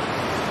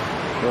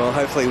 Well,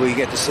 hopefully we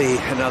get to see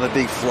another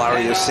big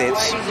flurry of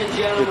sets.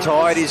 The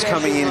tide is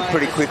coming in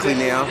pretty quickly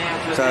now,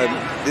 so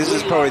this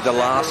is probably the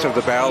last of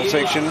the barrel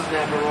section.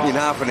 In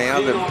half an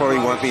hour, there probably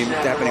won't be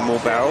that many more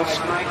barrels.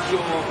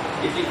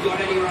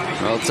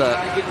 Well,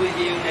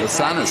 the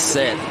sun has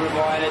set.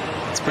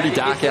 It's pretty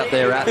dark out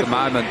there at the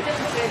moment.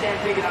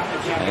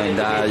 And,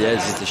 yeah,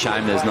 it's just a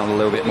shame there's not a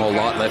little bit more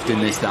light left in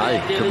this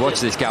day. Could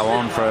watch this go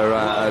on for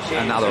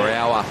another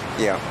hour.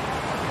 Yeah.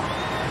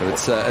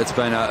 But it's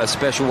been a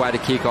special way to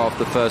kick off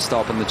the first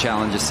stop in the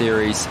Challenger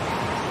Series.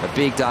 A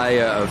big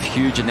day of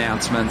huge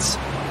announcements.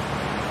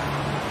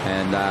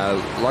 And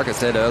like I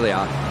said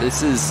earlier,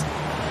 this is,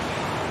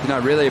 you know,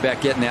 really about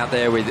getting out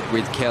there with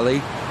Kelly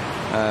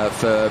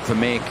for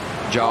Mick,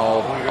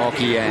 Joel,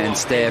 Occy and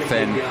Steph,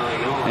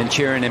 and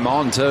cheering him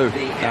on too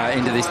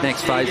into this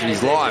next phase of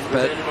his life.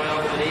 But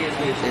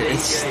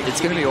it's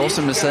going to be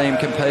awesome to see him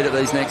compete at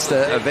these next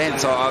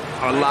events.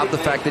 I love the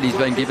fact that he's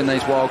been given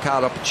these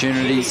wildcard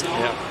opportunities.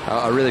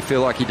 I really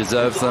feel like he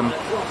deserves them.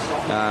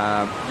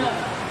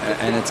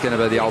 And it's going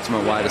to be the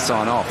ultimate way to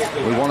sign off.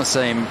 We want to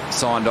see him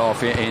signed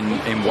off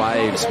in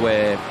waves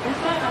where,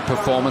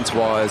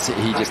 performance-wise,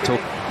 he just took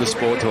the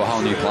sport to a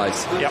whole new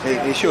place.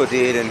 Yep. He sure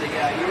did. And,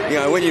 you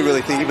know, when you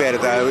really think about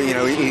it, though, you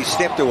know, he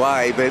stepped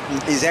away, but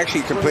he's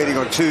actually competing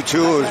on 2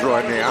 tours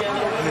right now.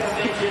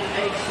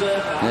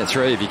 Yeah,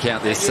 3 if you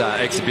count this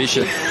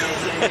exhibition.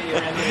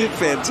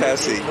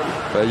 Fantastic.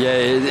 But, yeah,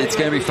 it's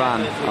going to be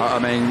fun. I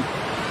mean,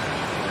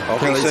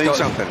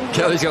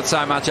 Kelly's got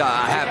so much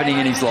happening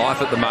in his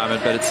life at the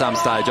moment, but at some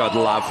stage I'd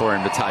love for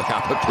him to take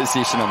up a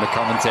position on the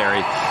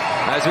commentary.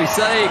 As we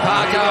see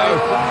Parko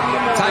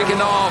taken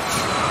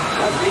off.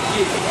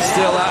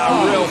 Still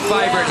a real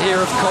favourite here,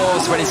 of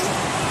course, when he's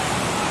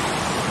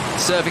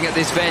surfing at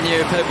this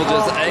venue. People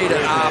just eat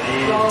it up,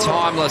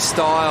 timeless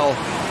style,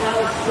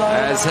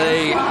 as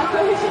he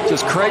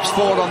just creeps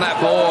forward on that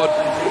board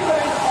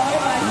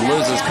and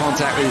loses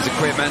contact with his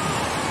equipment.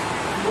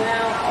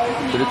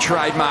 Bit of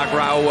trademark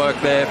rail work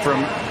there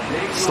from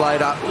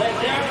Slater. You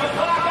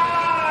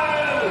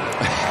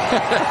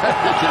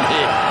can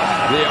hear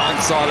the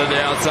onside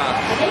announcer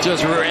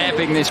just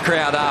ramping this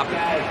crowd up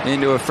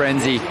into a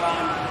frenzy. How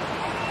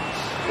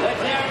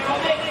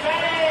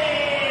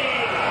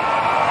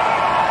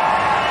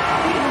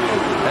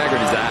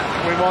good is that?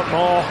 We want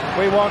more.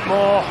 We want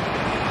more.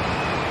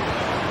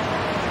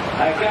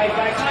 Okay,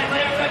 back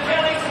there for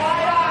Kelly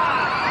Slater.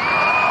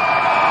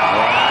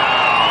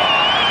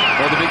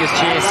 biggest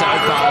cheer so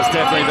far has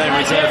definitely been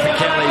reserved for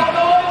Kelly.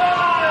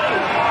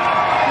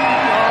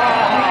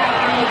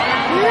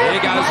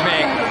 Here goes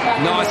Mick.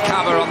 Nice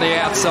cover on the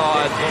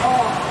outside.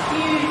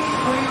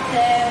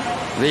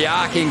 The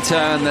arcing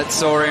turn that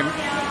saw him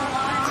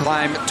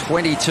claim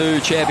 22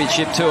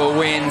 championship tour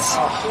wins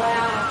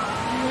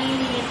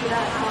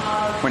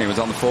when he was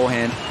on the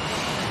forehand.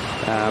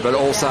 But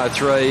also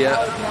 3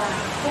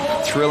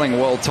 thrilling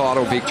world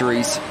title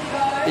victories.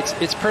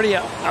 It's pretty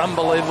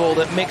unbelievable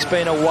that Mick's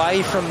been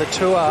away from the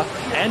tour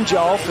and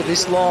Joel for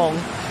this long,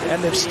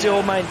 and they've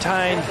still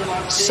maintained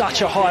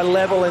such a high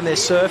level in their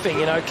surfing.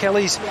 You know,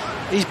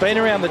 he's been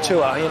around the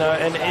tour, you know,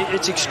 and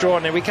it's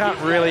extraordinary. We can't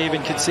really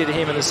even consider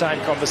him in the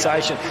same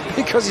conversation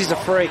because he's a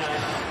freak.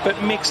 But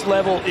Mick's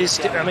level is,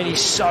 I mean,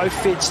 he's so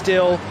fit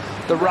still.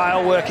 The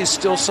rail work is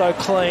still so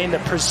clean. The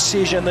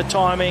precision, the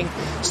timing,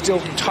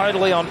 still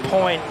totally on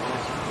point.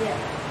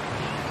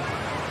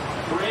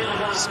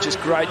 It's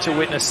just great to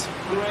witness.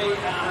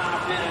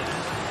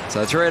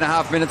 So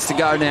 3.5 minutes to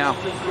go now.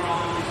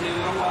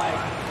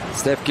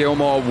 Steph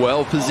Gilmore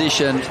well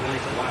positioned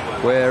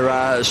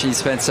where she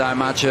spent so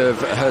much of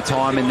her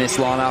time in this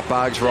lineup.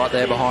 Bugs right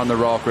there behind the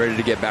rock, ready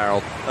to get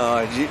barreled.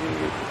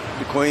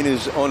 The Queen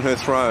is on her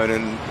throne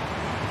and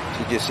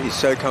she just is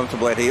so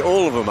comfortable out here.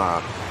 All of them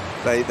are.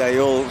 They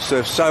all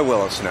surf so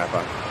well at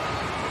Snapper.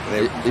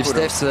 If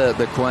Steph's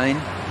the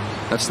Queen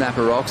of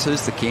Snapper Rocks,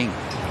 who's the king?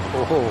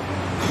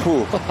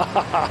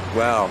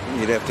 Wow,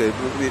 you'd have to.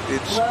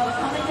 It's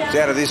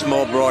out of this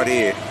mob right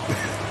here.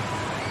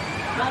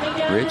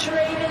 Rich,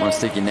 want to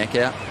stick your neck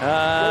out?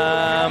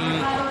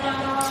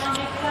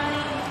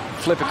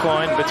 Flip a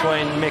coin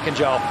between Mick and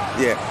Joel.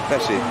 Yeah,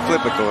 that's it.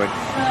 Flip a coin.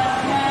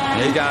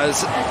 Here he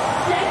goes.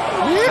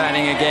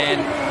 Fanning again.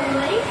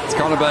 It's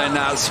kind of been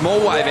small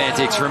wave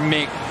antics from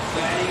Mick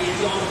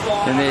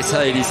in this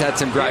heat. He's had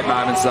some great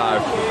moments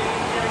though.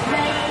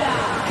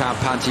 Can't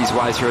punch his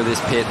way through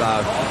this pit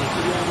though.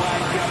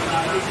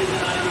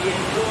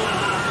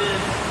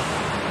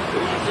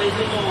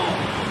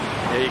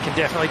 Yeah, you can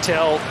definitely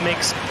tell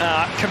Mick's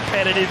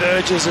competitive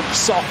urges have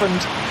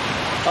softened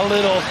a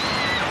little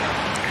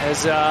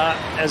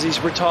as he's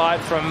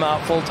retired from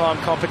full-time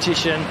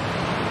competition.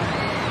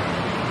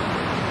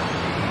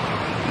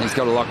 He's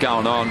got a lot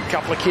going on. A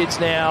couple of kids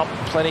now,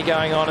 plenty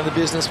going on in the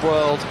business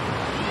world,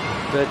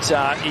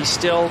 but he's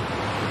still,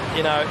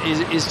 you know,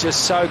 is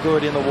just so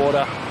good in the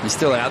water. He's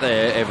still out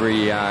there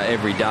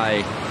every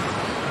day.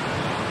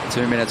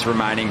 2 minutes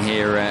remaining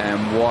here,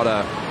 and what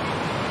a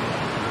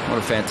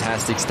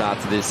fantastic start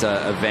to this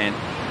event.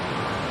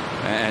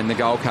 And the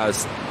Gold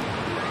Coast,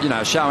 you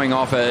know, showing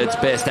off its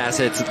best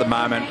assets at the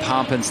moment.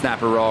 Pump and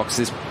Snapper Rocks,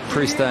 this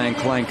pristine,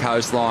 clean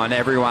coastline.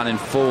 Everyone in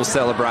full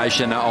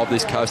celebration of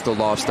this coastal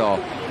lifestyle.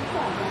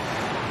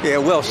 Yeah,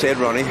 well said,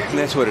 Ronnie. And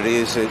that's what it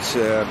is. It's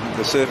the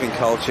surfing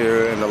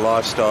culture and the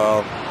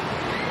lifestyle.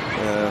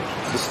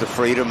 Just the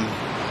freedom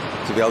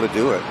to be able to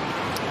do it.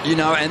 You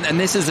know, and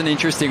this is an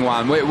interesting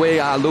one. We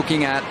are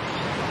looking at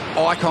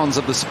icons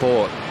of the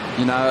sport.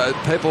 You know,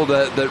 people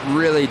that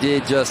really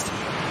did just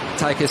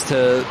take us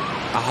to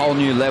a whole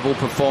new level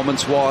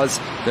performance-wise.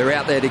 They're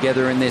out there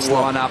together in this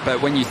lineup.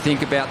 But when you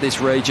think about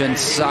this region,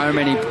 so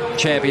many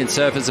champion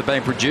surfers have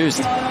been produced.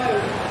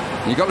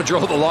 You've got to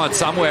draw the line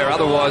somewhere.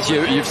 Otherwise,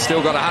 you've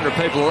still got 100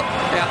 people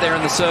out there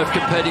in the surf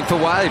competing for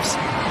waves.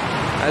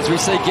 As we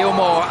see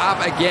Gilmore up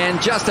again,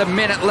 just a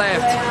minute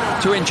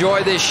left to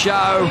enjoy this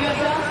show.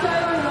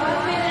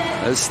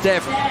 As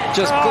Steph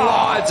just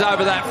glides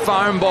over that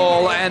foam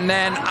ball and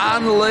then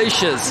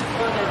unleashes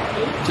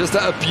just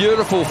a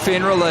beautiful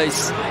fin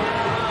release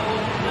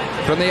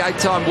from the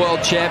 8-time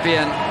world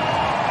champion,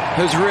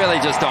 who's really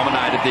just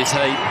dominated this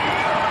heat.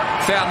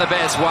 Found the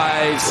best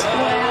waves.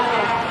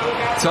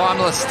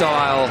 Timeless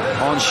style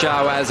on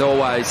show as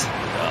always.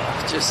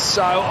 Just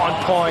so on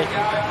point.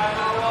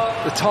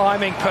 The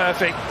timing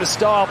perfect, the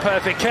style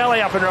perfect. Kelly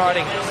up and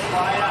riding.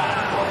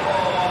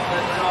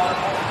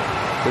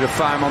 Bit of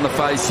foam on the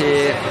face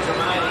here.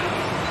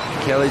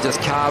 Kelly just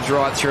carves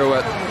right through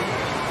it.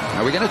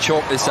 Are we going to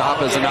chalk this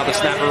up as another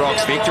Snapper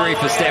Rocks victory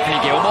for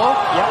Stephanie Gilmore?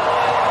 Yep.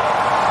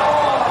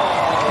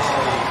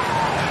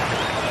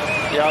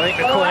 Yeah, I think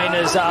the Queen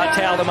has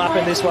towed them up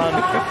in this one.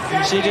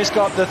 She just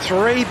got the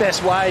 3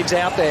 best waves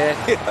out there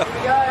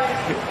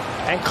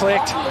and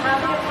clicked.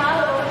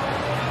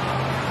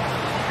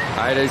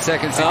 18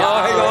 seconds to go.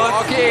 Hang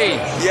on. Occy.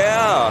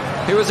 Yeah.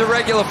 He was a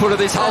regular footer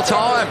this whole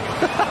time.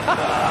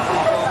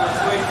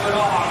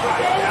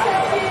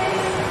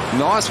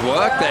 Nice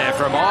work there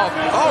from Ock.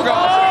 Oh,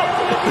 God.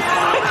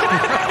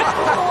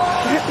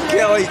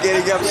 Kelly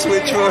getting up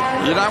switchfoot.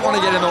 You don't want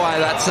to get in the way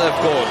of that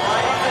surfboard.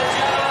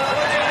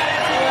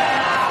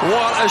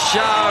 What a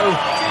show.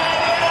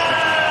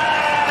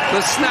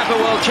 The Snapper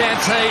World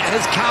Champs heat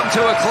has come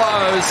to a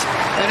close,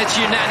 and it's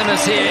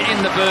unanimous here in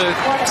the booth.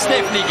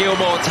 Stephanie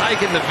Gilmore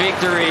taking the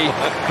victory,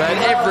 but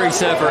every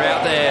surfer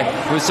out there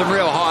with some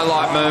real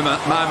highlight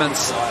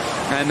moments,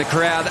 and the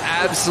crowd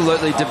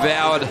absolutely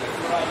devoured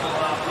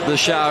the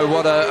show.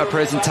 What a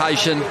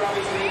presentation,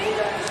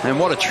 and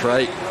what a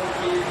treat.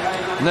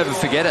 Never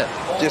forget it.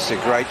 Just a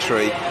great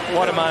treat.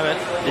 What a moment.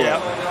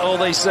 Yeah. All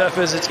these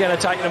surfers, it's going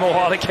to take them a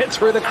while to get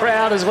through the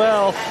crowd as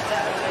well.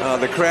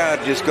 The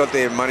crowd just got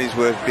their money's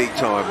worth big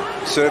time.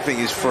 Surfing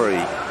is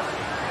free.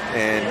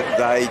 And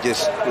they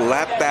just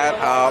lapped that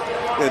up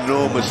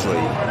enormously.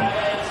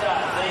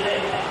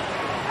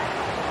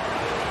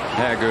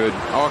 How good.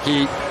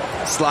 Occy,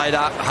 Slater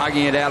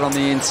hugging it out on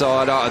the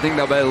inside. I think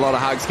there'll be a lot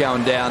of hugs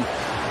going down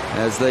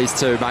as these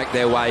two make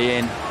their way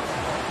in,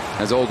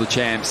 as all the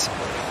champs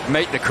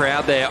meet the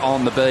crowd there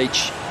on the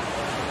beach.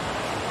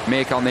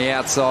 Mick on the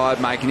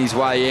outside making his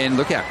way in.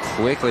 Look how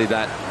quickly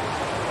that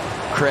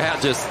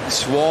crowd just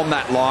swarmed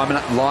that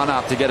line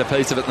up to get a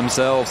piece of it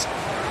themselves.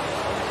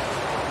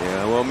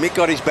 Yeah, well, Mick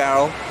got his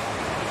barrel.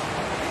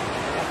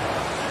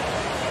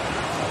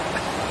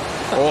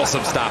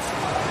 Awesome stuff.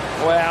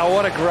 Wow,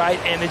 what a great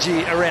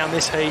energy around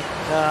this heat.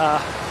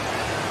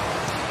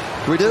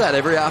 Can we do that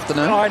every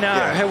afternoon? I know.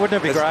 Yeah.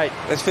 Wouldn't it be great?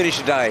 Let's finish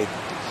the day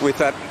with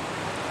that,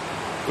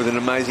 with an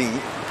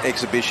amazing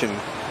exhibition.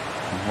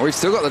 We've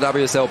still got the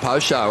WSL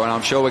post show, and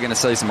I'm sure we're going to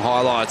see some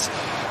highlights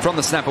from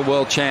the Snapper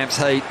World Champs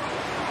heat.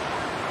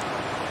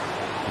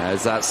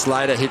 As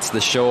Slater hits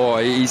the shore,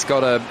 he's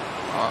got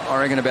I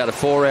reckon about a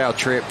 4-hour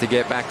trip to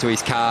get back to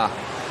his car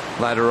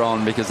later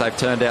on, because they've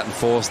turned out and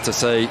forced to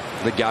see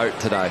the GOAT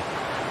today.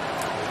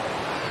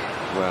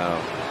 Wow.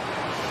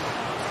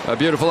 A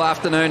beautiful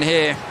afternoon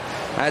here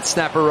at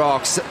Snapper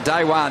Rocks.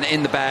 Day one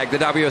in the bag. The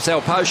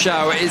WSL post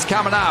show is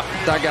coming up.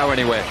 Don't go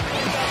anywhere.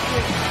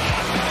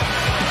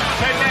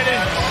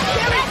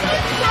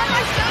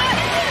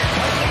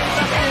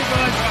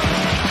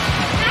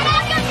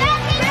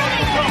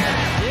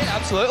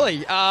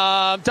 Absolutely.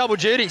 Double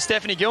duty.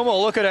 Stephanie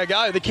Gilmore, look at her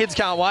go. The kids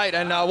can't wait,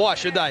 and why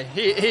should they?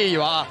 Here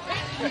you are.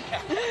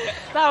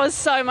 That was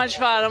so much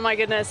fun. Oh my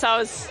goodness.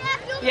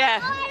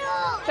 Yeah.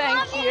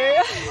 Thank you.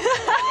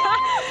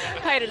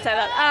 Hated to say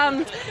that.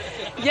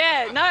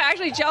 Yeah, no,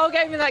 actually Joel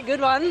gave me that good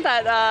one,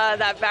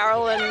 that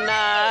barrel,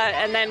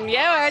 and then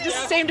I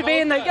just seemed to be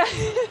in the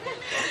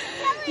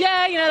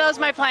yeah, that was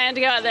my plan,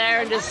 to go out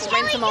there and just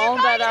rinse them all,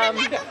 but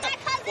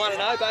Want to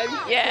know, baby?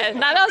 Yeah, no,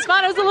 that was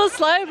fun. It was a little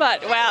slow,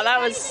 but wow, that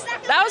was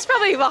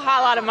probably the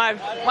highlight of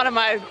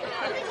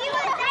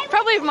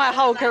probably my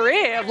whole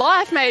career,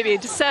 life maybe,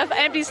 to surf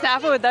empty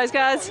snapper with those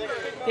guys.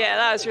 Yeah,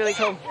 that was really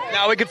cool.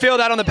 No, we could feel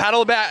that on the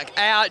paddle back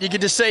out. You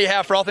could just see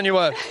how frothing you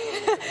were.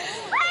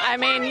 I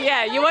mean,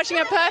 yeah, you're watching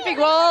a perfect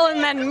wall,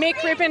 and then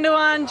Mick rip into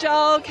one,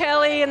 Joel,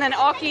 Kelly, and then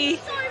Occy.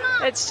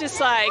 It's just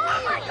like,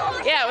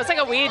 yeah, it was like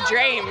a weird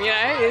dream,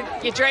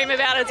 You dream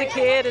about it as a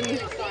kid, and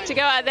to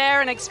go out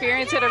there and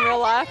experience it in real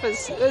life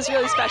was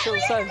really special.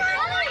 So,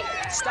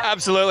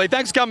 absolutely.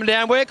 Thanks for coming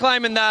down. We're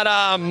claiming that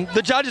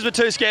the judges were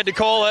too scared to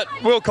call it.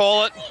 We'll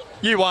call it.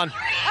 You won.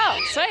 Oh,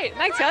 sweet.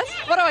 Thanks, guys.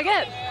 What do I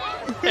get?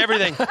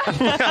 Everything.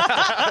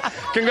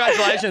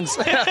 Congratulations.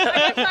 I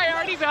get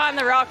priority behind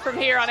the rock from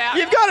here on out.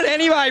 You've got it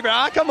anyway,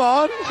 bro. Come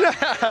on.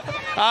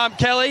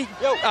 Kelly,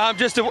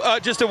 just a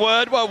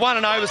word. Well,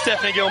 1-0 with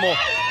Stephanie Gilmore.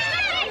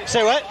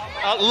 Say what?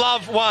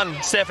 Love won,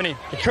 Stephanie.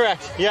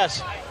 Correct.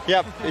 Yes.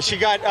 Yep. She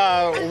got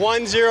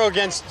 1-0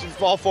 against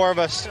all four of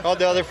us, all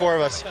the other four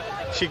of us.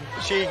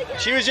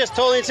 She was just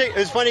totally insane. It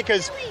was funny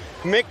because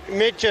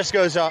Mick just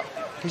goes up.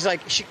 He's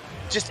like,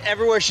 just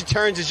everywhere she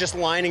turns is just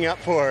lining up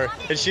for her,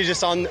 and she's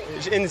just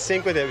in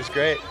sync with it. It was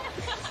great.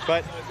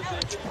 But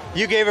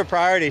you gave her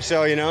priority,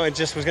 so it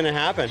just was going to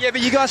happen. Yeah, but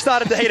you guys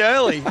started the heat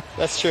early.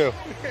 That's true.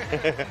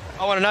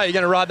 I want to know, you're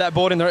going to ride that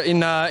board in your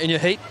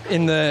heat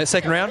in the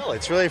second round?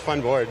 It's really a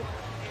fun board.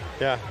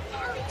 Yeah,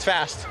 it's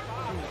fast.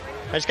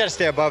 I just got to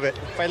stay above it.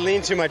 If I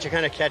lean too much, I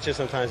kind of catch it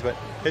sometimes, but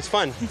it's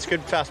fun. It's a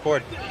good fast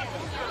board.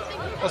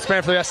 What's the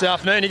plan for the rest of the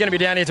afternoon? You're going to be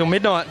down here till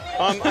midnight.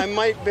 I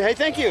might be. Hey,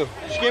 thank you.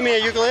 She gave me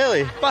a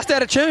ukulele. Bust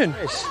out a tune.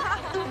 Nice.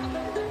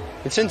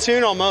 It's in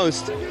tune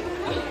almost.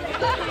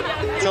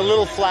 It's a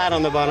little flat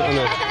on the bottom,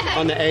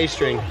 on the A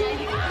string.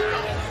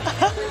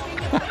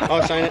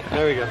 Oh, sign it.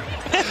 There we go.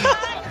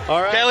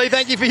 All right. Kelly,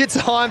 thank you for your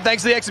time.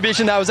 Thanks for the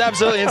exhibition. That was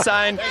absolutely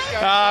insane.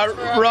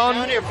 Ron,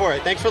 down here for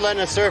it. Thanks for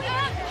letting us surf.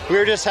 We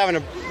were just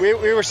we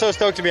were so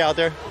stoked to be out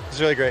there. It was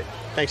really great.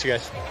 Thanks, you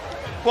guys.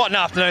 What an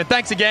afternoon.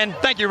 Thanks again.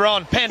 Thank you,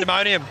 Ron.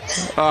 Pandemonium.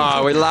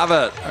 Oh, we love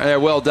it. Yeah,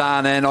 well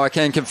done. And I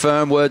can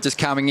confirm, word just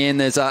coming in,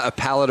 there's a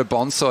pallet of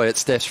Bonsoy at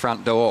Steph's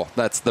front door.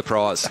 That's the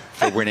prize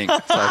for winning. So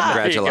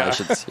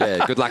congratulations.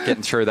 Yeah, good luck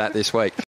getting through that this week.